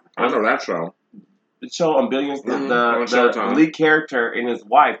 I know that show. The show on Billions, the lead character and his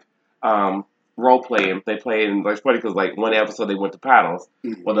wife role playing. They played, and it's funny because like one episode they went to paddles.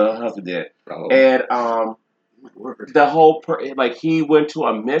 Well, the husband did, and the whole he went to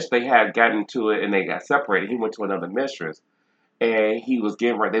a mistress. They had gotten into it and they got separated. He went to another mistress, and he was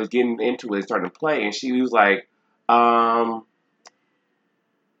getting right. They was getting into it, starting to play, and she was like, "I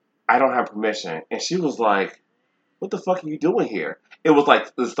don't have permission," and she was like, "What the fuck are you doing here?" It was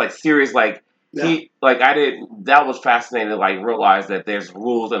like this serious like. Yeah. That was fascinating to realize that there's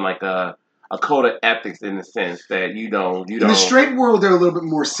rules and like a code of ethics in the sense that you don't. In the straight world, they're a little bit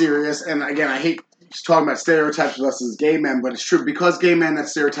more serious. And again, I hate talking about stereotypes with us as gay men, but it's true because gay men, that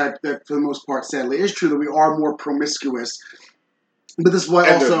stereotype that for the most part, sadly, is true that we are more promiscuous. But this is why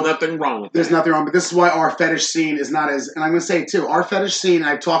there's nothing wrong with that. There's nothing wrong, but this is why our fetish scene is not as, and I'm going to say too, our fetish scene,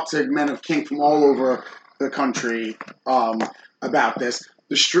 I've talked to men of kink from all over the country about this.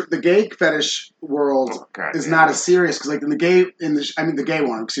 The gay fetish world is not as serious because, like, the gay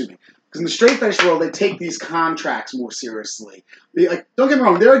one, excuse me. Because in the straight fetish world, they take these contracts more seriously. Don't get me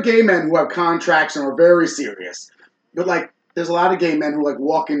wrong, there are gay men who have contracts and are very serious. But, like, there's a lot of gay men who, like,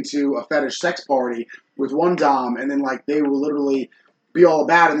 walk into a fetish sex party with one dom and then, like, they will literally be all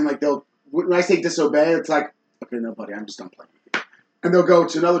about it. And then, like, when I say disobey, it's like, okay, no, buddy, I'm just done playing with you. And they'll go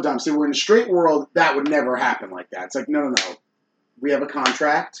to another dom. So we're in the straight world, that would never happen like that. It's like, no. We have a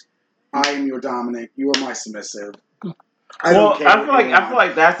contract. I am your dominant. You are my submissive. I feel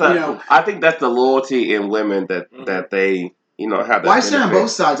like that's I think that's the loyalty in women that they have. Well, I stand on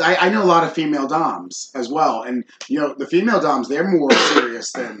both sides. I know a lot of female doms as well, and the female doms, they're more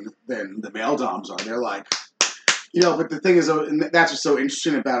serious than the male doms are. They're like, but the thing is, and that's what's so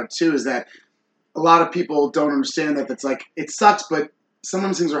interesting about it too, is that a lot of people don't understand that. That's like, it sucks, but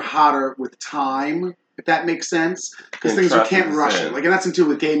sometimes things are hotter with time. If that makes sense, because things you can't rush it. Like, and that's into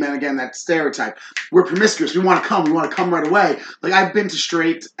with gay men again. That stereotype. We're promiscuous. We want to come. We want to come right away. Like, I've been to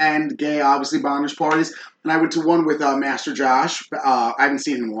straight and gay, obviously, bondage parties, and I went to one with Master Josh. I haven't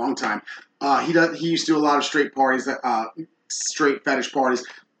seen him in a long time. He used to do a lot of straight parties, straight fetish parties,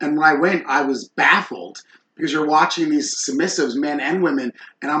 and when I went, I was baffled because you're watching these submissives, men and women,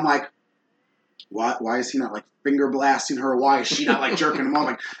 and I'm like, why is he not like finger blasting her? Why is she not like jerking him off?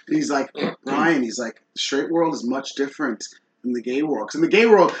 Like, and he's like, Brian, the straight world is much different than the gay world. Because in the gay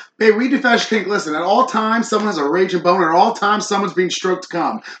world, babe, we do fetish kink. Listen, at all times, someone has a raging boner. At all times, someone's being stroked to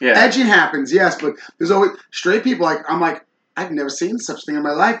come. Yeah. Edging happens, yes, but there's always straight people. Like, I'm like, I've never seen such thing in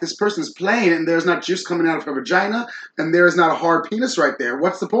my life. This person's playing, and there's not juice coming out of her vagina, and there is not a hard penis right there.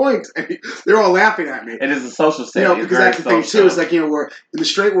 What's the point? They're all laughing at me. It is a social setting. Because that's the thing too. Is like, we're in the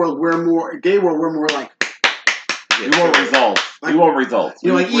straight world, gay world, we're more like. You want results. You want results.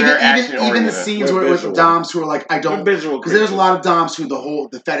 Like even the scenes with doms who are like, I don't, because there's a lot of doms who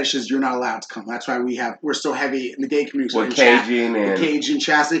the fetish is you're not allowed to come. That's why we're so heavy in the gay community. With caging and caging,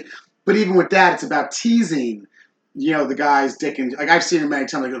 chastity. But even with that, it's about teasing. The guy's dick, and like I've seen it many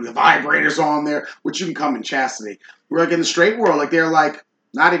times. Like the vibrators on there, which you can come in chastity. We're like in the straight world, like they're like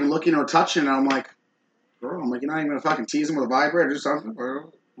not even looking or touching. And I'm like, girl, you're not even gonna fucking tease him with a vibrator or something,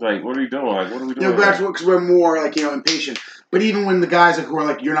 bro. Like, what are you doing? Like, what are we doing? Because we're more like impatient. But even when the guys who are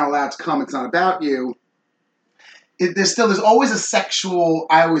like, you're not allowed to come, it's not about you. There's always a sexual.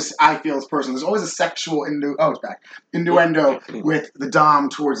 I feel as a person, there's always a sexual innuendo with the dom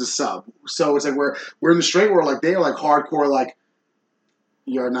towards the sub. So it's like we're in the straight world, like they are like hardcore, like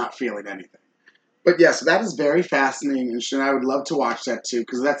you're not feeling anything. But yes, that is very fascinating and interesting. I would love to watch that too,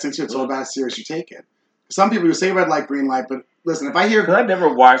 because that's into it's all about how serious you take it. Some people who say red light, green light, but listen, if I hear... I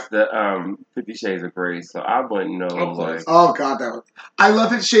never watched the 50 Shades of Grey, so I wouldn't know. Oh, God, I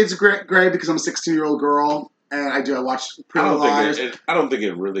love 50 Shades of Grey because I'm a 16-year-old girl, and I watch I Pretty don't Liars. I don't think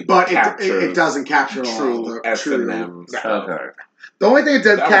it really but captures it doesn't capture true all the S&M true. stuff. Okay. The only thing it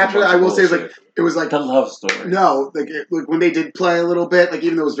did capture, I will say, is like it was like the love story. No, like when they did play a little bit, like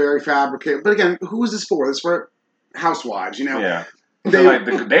even though it was very fabricated. But again, who is this for? This is for housewives, you know. Yeah. They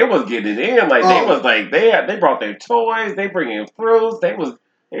was getting it in. Like they was like they brought their toys. They bring in fruits. They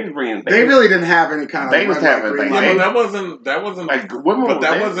really didn't have any kind of. They was having like that wasn't like women. But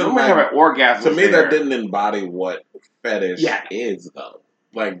that wasn't women like, having orgasms. To me, that didn't embody what fetish is, though.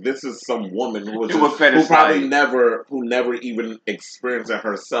 Like this is some woman who probably never even experienced it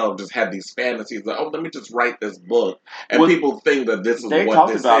herself. Just had these fantasies like, oh, let me just write this book, and people think that this is what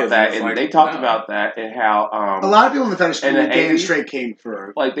this is. They talked about that and how a lot of people in the fetish community, gay and straight, came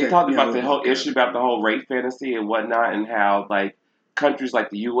for. Like they talked about the whole issue about the whole rape fantasy and whatnot, and how like countries like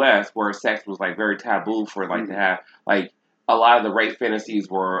the U.S. where sex was like very taboo for like to have like a lot of the rape fantasies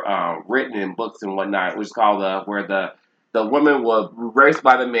were written in books and whatnot, which is called where the woman will be raped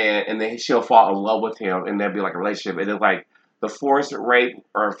by the man, and then she'll fall in love with him, and there'll be like a relationship. And it's like the forced rape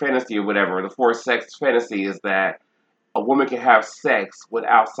or fantasy or whatever. The forced sex fantasy is that a woman can have sex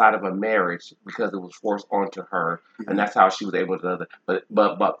outside of a marriage because it was forced onto her, and that's how she was able to.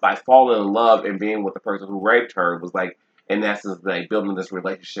 But by falling in love and being with the person who raped her was like, in essence, like building this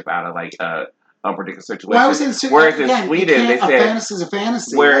relationship out of like unpredictable situation. Well, I was in Sweden, they said a fantasy is a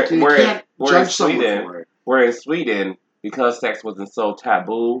fantasy. Where in Sweden, because sex wasn't so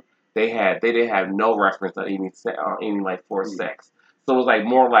taboo, they didn't have no reference to any like forced sex. So it was like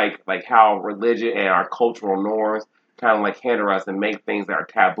more like how religion and our cultural norms kind of like hinder us and make things that are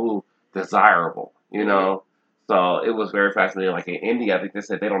taboo desirable, you know. So it was very fascinating. Like in India, I think they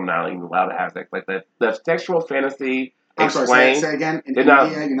said they don't not even allowed to have sex. Like the sexual fantasy. I'm sorry, say again. In India,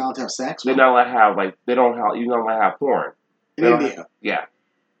 you're not allowed to have sex. They're not allowed to have you're not allowed to have porn. In India, yeah.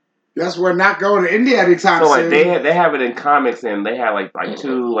 Yes, we're not going to India anytime soon. So they have it in comics, and they have like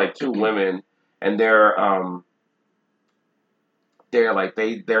two women, and their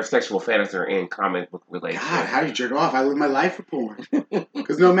sexual fantasies are in comic book relationships. God, how do you jerk off? I live my life for porn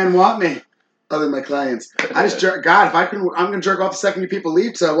because no men want me other than my clients. I just jerk. God, if I can, I'm gonna jerk off the second you people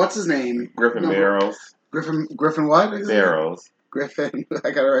leave. So what's his name? Griffin Barrows. Griffin what? Barrows. Griffin.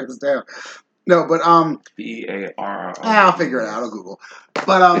 I gotta write this down. No, but Barrows. I'll figure it out. I'll Google.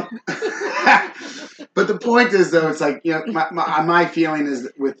 But but the point is though, it's like, you know, my feeling is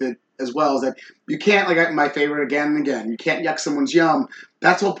with it as well is that you can't, like my favorite again and again, you can't yuck someone's yum.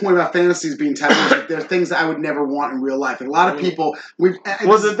 That's the whole point about fantasies being taboo. Like, there are things that I would never want in real life. Like, a lot of people they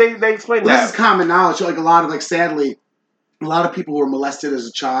explain that. This is common knowledge. Like a lot of sadly, a lot of people who were molested as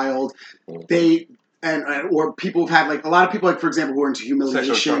a child, or people have had a lot of people for example who are into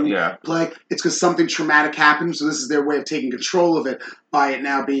humiliation play. It's because something traumatic happened, so this is their way of taking control of it by it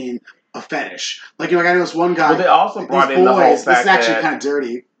now being a fetish. Like I know this one guy. Well, they also brought in the whole fact this is actually kind of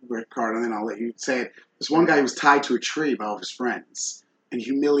dirty, Ricardo, and then I'll let you say it. This one guy who was tied to a tree by all of his friends and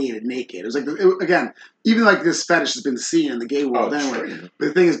humiliated naked. It was again, even this fetish has been seen in the gay world anyway. But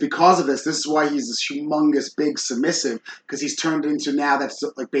the thing is, because of this is why he's this humongous, big submissive, because he's turned into now that's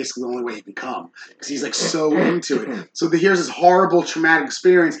basically the only way he can come. Because he's so into it. So here's this horrible, traumatic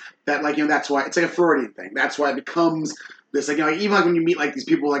experience that that's why it's like a Freudian thing. That's why it becomes this even when you meet these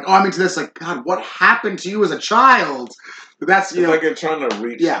people oh, I'm into this, God, what happened to you as a child? But that's it's like you're trying to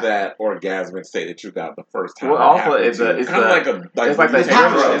reach that orgasmic state that you got the first time. Well, also it's like the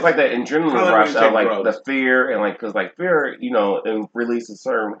adrenaline rush of the fear and because fear it releases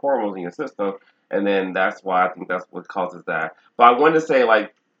certain hormones in your system, and then that's why I think that's what causes that. But I wanted to say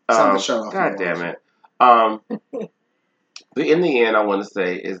God damn it. But in the end, I want to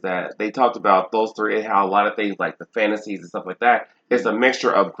say is that they talked about those three and how a lot of things like the fantasies and stuff like that is a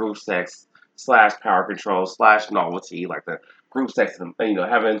mixture of group sex / power control / novelty, like the group sex and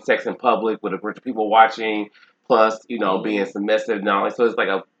having sex in public with a bunch of people watching, plus being submissive. So it's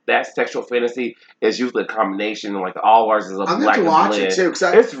that sexual fantasy is usually a combination. All ours is a I'm black going to watch it too.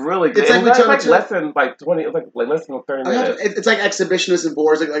 It's really good. It's less than 20. It's less than 30 minutes. It's like exhibitionists and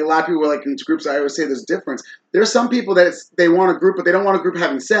bores. Like a lot of people are in groups. I always say there's a difference. There are some people that they want a group, but they don't want a group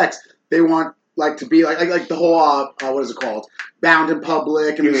having sex. They want to be like the whole what is it called? Bound in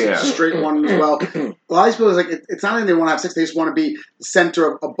public, and there's a straight one as well. A lot of people it's not that they want to have sex. They just want to be the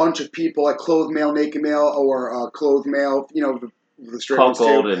center of a bunch of people, clothed male, naked male, or clothed male. The straight ones too.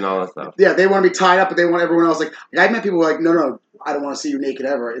 And all that stuff. Yeah, they want to be tied up, but they want everyone else. I met people who are no, I don't want to see you naked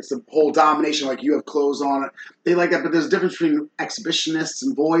ever. It's the whole domination, you have clothes on. They like that, but there's a difference between exhibitionists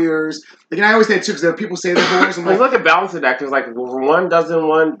and voyeurs. And I always say it too, because there are people say they're voyeurs. I'm look at balancing that, because one doesn't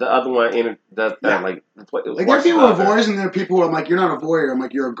one, the other one does that. There are people who are voyeurs, and there are people who I'm you're not a voyeur. I'm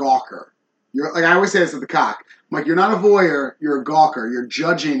you're a gawker. You're like I always say this at the cock. I'm like, you're not a voyeur, you're a gawker. You're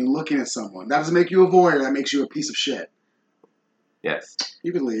judging and looking at someone. That doesn't make you a voyeur, that makes you a piece of shit. Yes.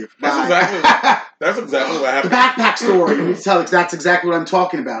 You can leave. That's exactly what happened. The backpack story. You need to tell. That's exactly what I'm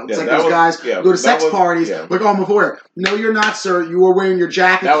talking about. It's like those guys who go to sex parties. Yeah. Like, oh, I'm a voyeur. No, you're not, sir. You were wearing your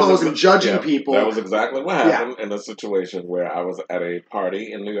jacket clothes and judging people. That was exactly what happened in a situation where I was at a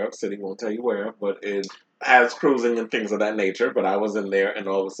party in New York City. Won't tell you where, but it has cruising and things of that nature. But I was in there, and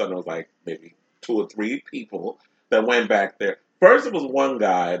all of a sudden, it was like maybe 2 or 3 people that went back there. First, it was one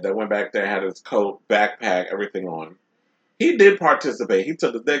guy that went back there, had his coat, backpack, everything on. He did participate. He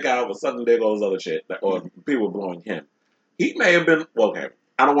took the dick out, but suddenly there goes other shit, or people were blowing him. He may have been, okay,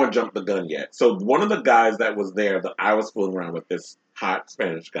 I don't want to jump the gun yet. So one of the guys that was there that I was fooling around with, this hot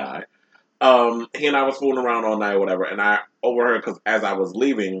Spanish guy, he and I was fooling around all night or whatever, and I overheard, because as I was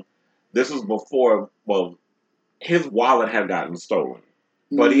leaving, this was before, well, his wallet had gotten stolen.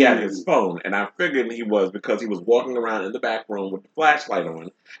 But he had his phone, and I figured he was because he was walking around in the back room with the flashlight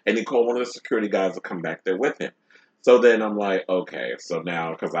on, and he called one of the security guys to come back there with him. So then I'm like, okay, so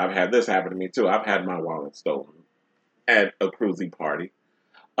now, because I've had this happen to me too, I've had my wallet stolen at a cruising party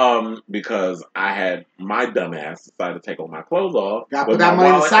because I had my dumbass decided to take all my clothes off, put that money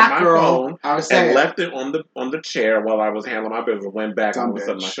in the sack, girl. And left it on the chair while I was handling my business. Went back and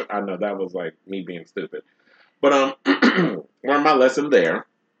I know that was like me being stupid. But learned my lesson there,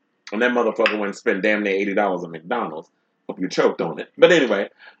 and that motherfucker went and spent damn near $80 at McDonald's. Hope you choked on it. But anyway,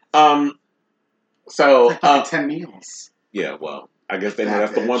 so it's like 10 meals. Yeah, well, I guess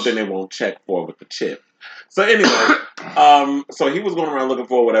that's the one thing they won't check for with the chip. So anyway, so he was going around looking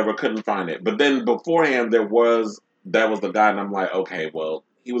for whatever, couldn't find it. But then beforehand, that was the guy, and I'm like, okay, well,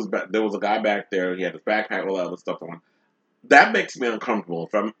 there was a guy back there. He had his backpack, all that other stuff on. That makes me uncomfortable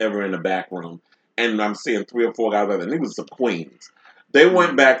if I'm ever in the back room and I'm seeing 3 or 4 guys like that. And he was some queens. They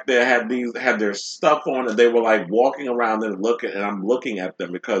went back there, had their stuff on, and they were like walking around and looking, and I'm looking at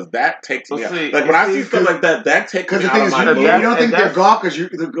them because that takes me out. Like when I see stuff like that takes me out of my mood. You don't think they're gawkers.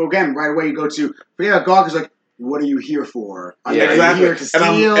 Again, right away you go to, forget about gawkers, like, what are you here for? Are you here to steal?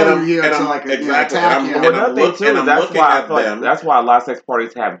 Are you here to like attack? That's why a lot of sex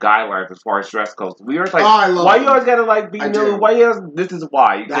parties have guidelines as far as dress codes. We are like, why you always gotta like be new? This is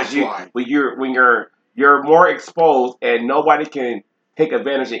why. That's why. When you're more exposed and nobody can take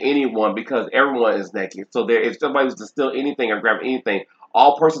advantage of anyone because everyone is naked. So if somebody was to steal anything or grab anything,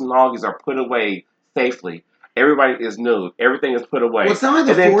 all personalities are put away safely. Everybody is nude. Everything is put away. Well, it's not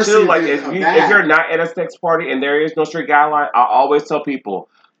like the forcing if you're not at a sex party and there is no strict guideline, I always tell people,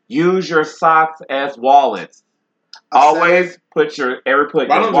 use your socks as wallets. Always put your wallet,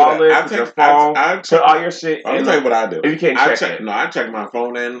 put your phone, put all your shit. I'll tell you what I do. If you can't check it. No, I check my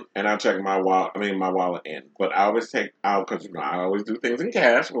phone in and I check my wallet. My wallet in. But I always take out because I always do things in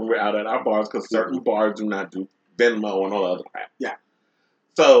cash when we're out at our bars because certain bars do not do Venmo and all that other crap. Yeah.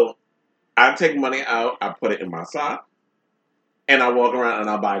 So I take money out, I put it in my sock, and I walk around and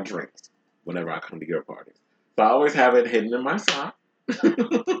I buy drinks whenever I come to your parties. So I always have it hidden in my sock.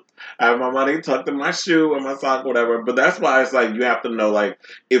 I have my money tucked in my shoe or my sock, whatever. But that's why it's like you have to know, like,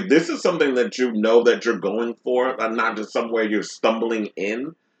 if this is something that you know that you're going for, and not just somewhere you're stumbling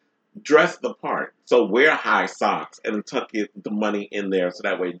in, dress the part. So wear high socks and tuck the money in there so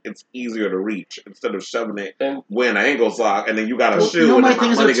that way it's easier to reach instead of shoving it wearing an ankle sock and then you got a shoe. You know, and my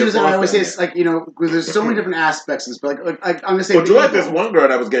thing is too that I always say it's like, you know, because there's so many different aspects of this, but like I'm gonna say. But you like this one girl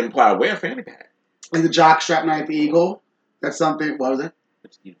that was getting plowed. Wear a fanny pack. Like the jockstrap night at the Eagle. That's something. What was it?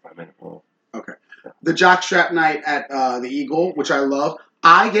 Okay. The jockstrap night at the Eagle, which I love.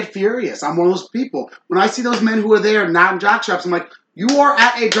 I get furious. I'm one of those people. When I see those men who are there not in jockstraps, I'm like, you are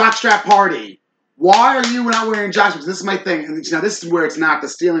at a jockstrap party. Why are you not wearing jockstraps? This is my thing. And now this is where it's not the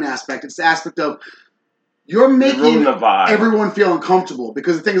stealing aspect. It's the aspect of you're making everyone feel uncomfortable.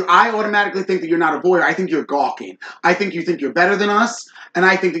 Because the thing is, I automatically think that you're not a voyeur. I think you're gawking. I think you think you're better than us. And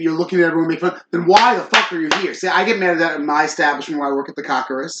I think that you're looking at everyone make fun. Then why the fuck are you here? See, I get mad at that in my establishment where I work at the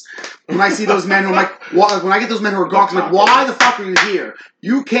Cockerus. When I see those men who are like, when I get those men who are gawks, I'm like, why the fuck are you here?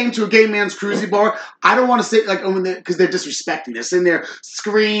 You came to a gay man's cruisy bar. I don't want to say, like, because they're disrespecting. They're sitting there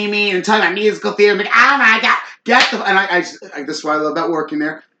screaming and talking about musical theater. I'm like, oh my God, get the... And this is what I love about working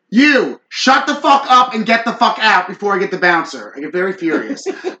there. You, shut the fuck up and get the fuck out before I get the bouncer. I get very furious.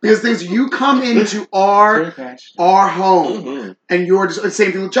 Because things, you come into our home, and you're just, the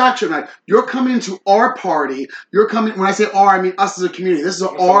same thing with jockstrap night. You're coming into our party. You're coming, when I say our, I mean us as a community. This is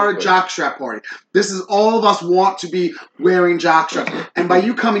our jockstrap party. This is all of us want to be wearing jockstraps. And by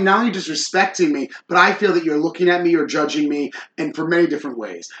you coming, not only disrespecting me, but I feel that you're looking at me, you're judging me, and for many different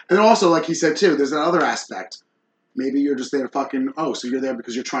ways. And also, like he said too, there's another aspect. Maybe you're just there to fucking, so you're there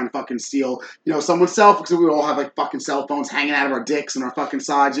because you're trying to fucking steal, someone's cell phone, because we all have, like, fucking cell phones hanging out of our dicks and our fucking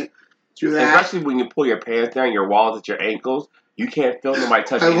sides. Do that. Especially when you pull your pants down, your wallet's at your ankles. You can't feel nobody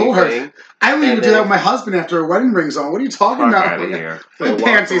touching anything. I don't even do that with my husband after a wedding ring's on. What are you talking about? My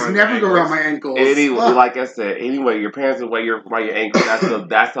panties never go around my ankles. Anyway, like I said, your pants are where your ankles.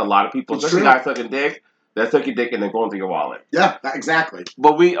 That's a lot of people, especially guys sucking dick. That suck your dick and then going through your wallet. Yeah, exactly.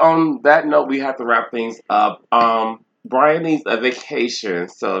 But on that note, we have to wrap things up. Brian needs a vacation,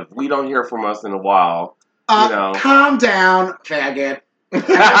 so if we don't hear from us in a while, calm down, faggot. Calm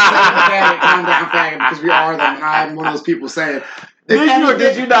down, faggot, because we are them, and I'm one of those people saying, did you or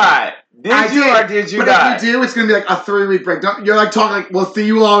did you not? Did you or did you not? But if you do, it's going to be like a 3-week break. You're like talking like, we'll see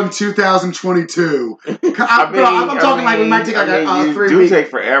you all in 2022. I'm talking like we might take like a 3-week. You do take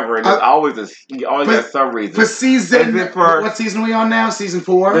forever, and you always have some reason. For season, what season are we on now? Season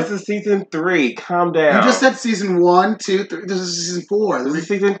 4? This is season 3. Calm down. You just said season 1, 2, 3. This is season 4. This is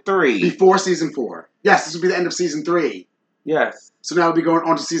season 3. Before season 4. Yes, this will be the end of season 3. Yes. So now we'll be going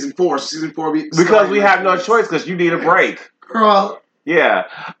on to season 4. So season 4 will be... Because we have no choice, because you need a break. Girl... Yeah.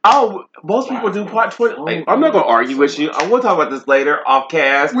 Oh, most people do part 20. Like, I'm not going to argue with you. I will talk about this later off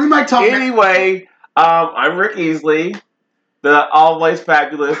cast. We might talk. Anyway, I'm Rick Easley, the always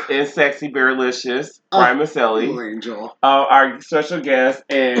fabulous and sexy Bearlicious, Brian Maselli. Angel. Our special guest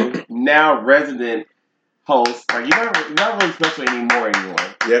and now resident host. Like, you're not really special anymore.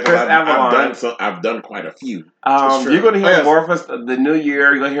 Yeah, because I've done quite a few. You're going to hear more of us the new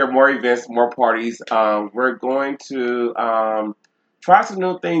year. You're going to hear more events, more parties. We're going to... try some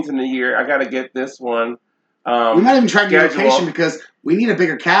new things in the year. I got to get this one. We might even try to get a location because we need a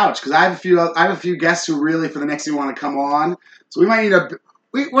bigger couch. Because I have a few guests who really for the next year want to come on. So we might need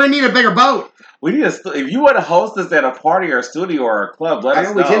we need a bigger boat. We need if you want to host us at a party or a studio or a club, let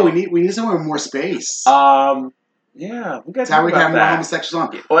us know. We do. We need somewhere with more space. Yeah, we got. That's how we can have more homosexuals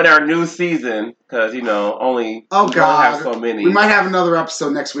on. On our new season, because only God, have so many. We might have another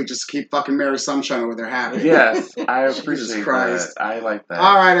episode next week just to keep fucking Mary Sunshine over there happy. Yes, I appreciate that. I like that.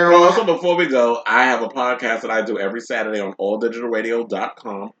 All right, everyone. Also, before we go, I have a podcast that I do every Saturday on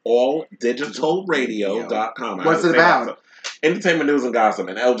alldigitalradio.com. Alldigitalradio.com. What's it about? Entertainment news and gossip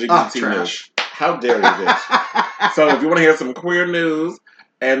and LGBT news. How dare you, bitch? So if you want to hear some queer news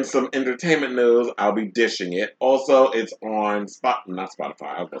and some entertainment news, I'll be dishing it. Also, it's on not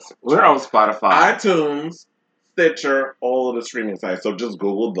Spotify. We're on Spotify, iTunes, Stitcher, all of the streaming sites. So just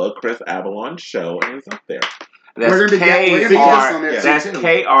Google The Chris Avalon Show, and it's up there. That's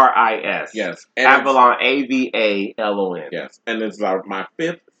KRIS. Yes. And Avalon, AVALON. Yes. And it's my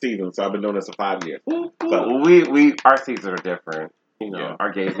 5th season, so I've been doing this for 5 years. So our seasons are different.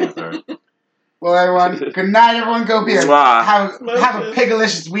 Our gay seasons are. Well, everyone, good night, everyone. Go beer. Have a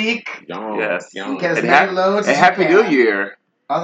pigalicious week. Yes. Get as many loads as Happy New Year.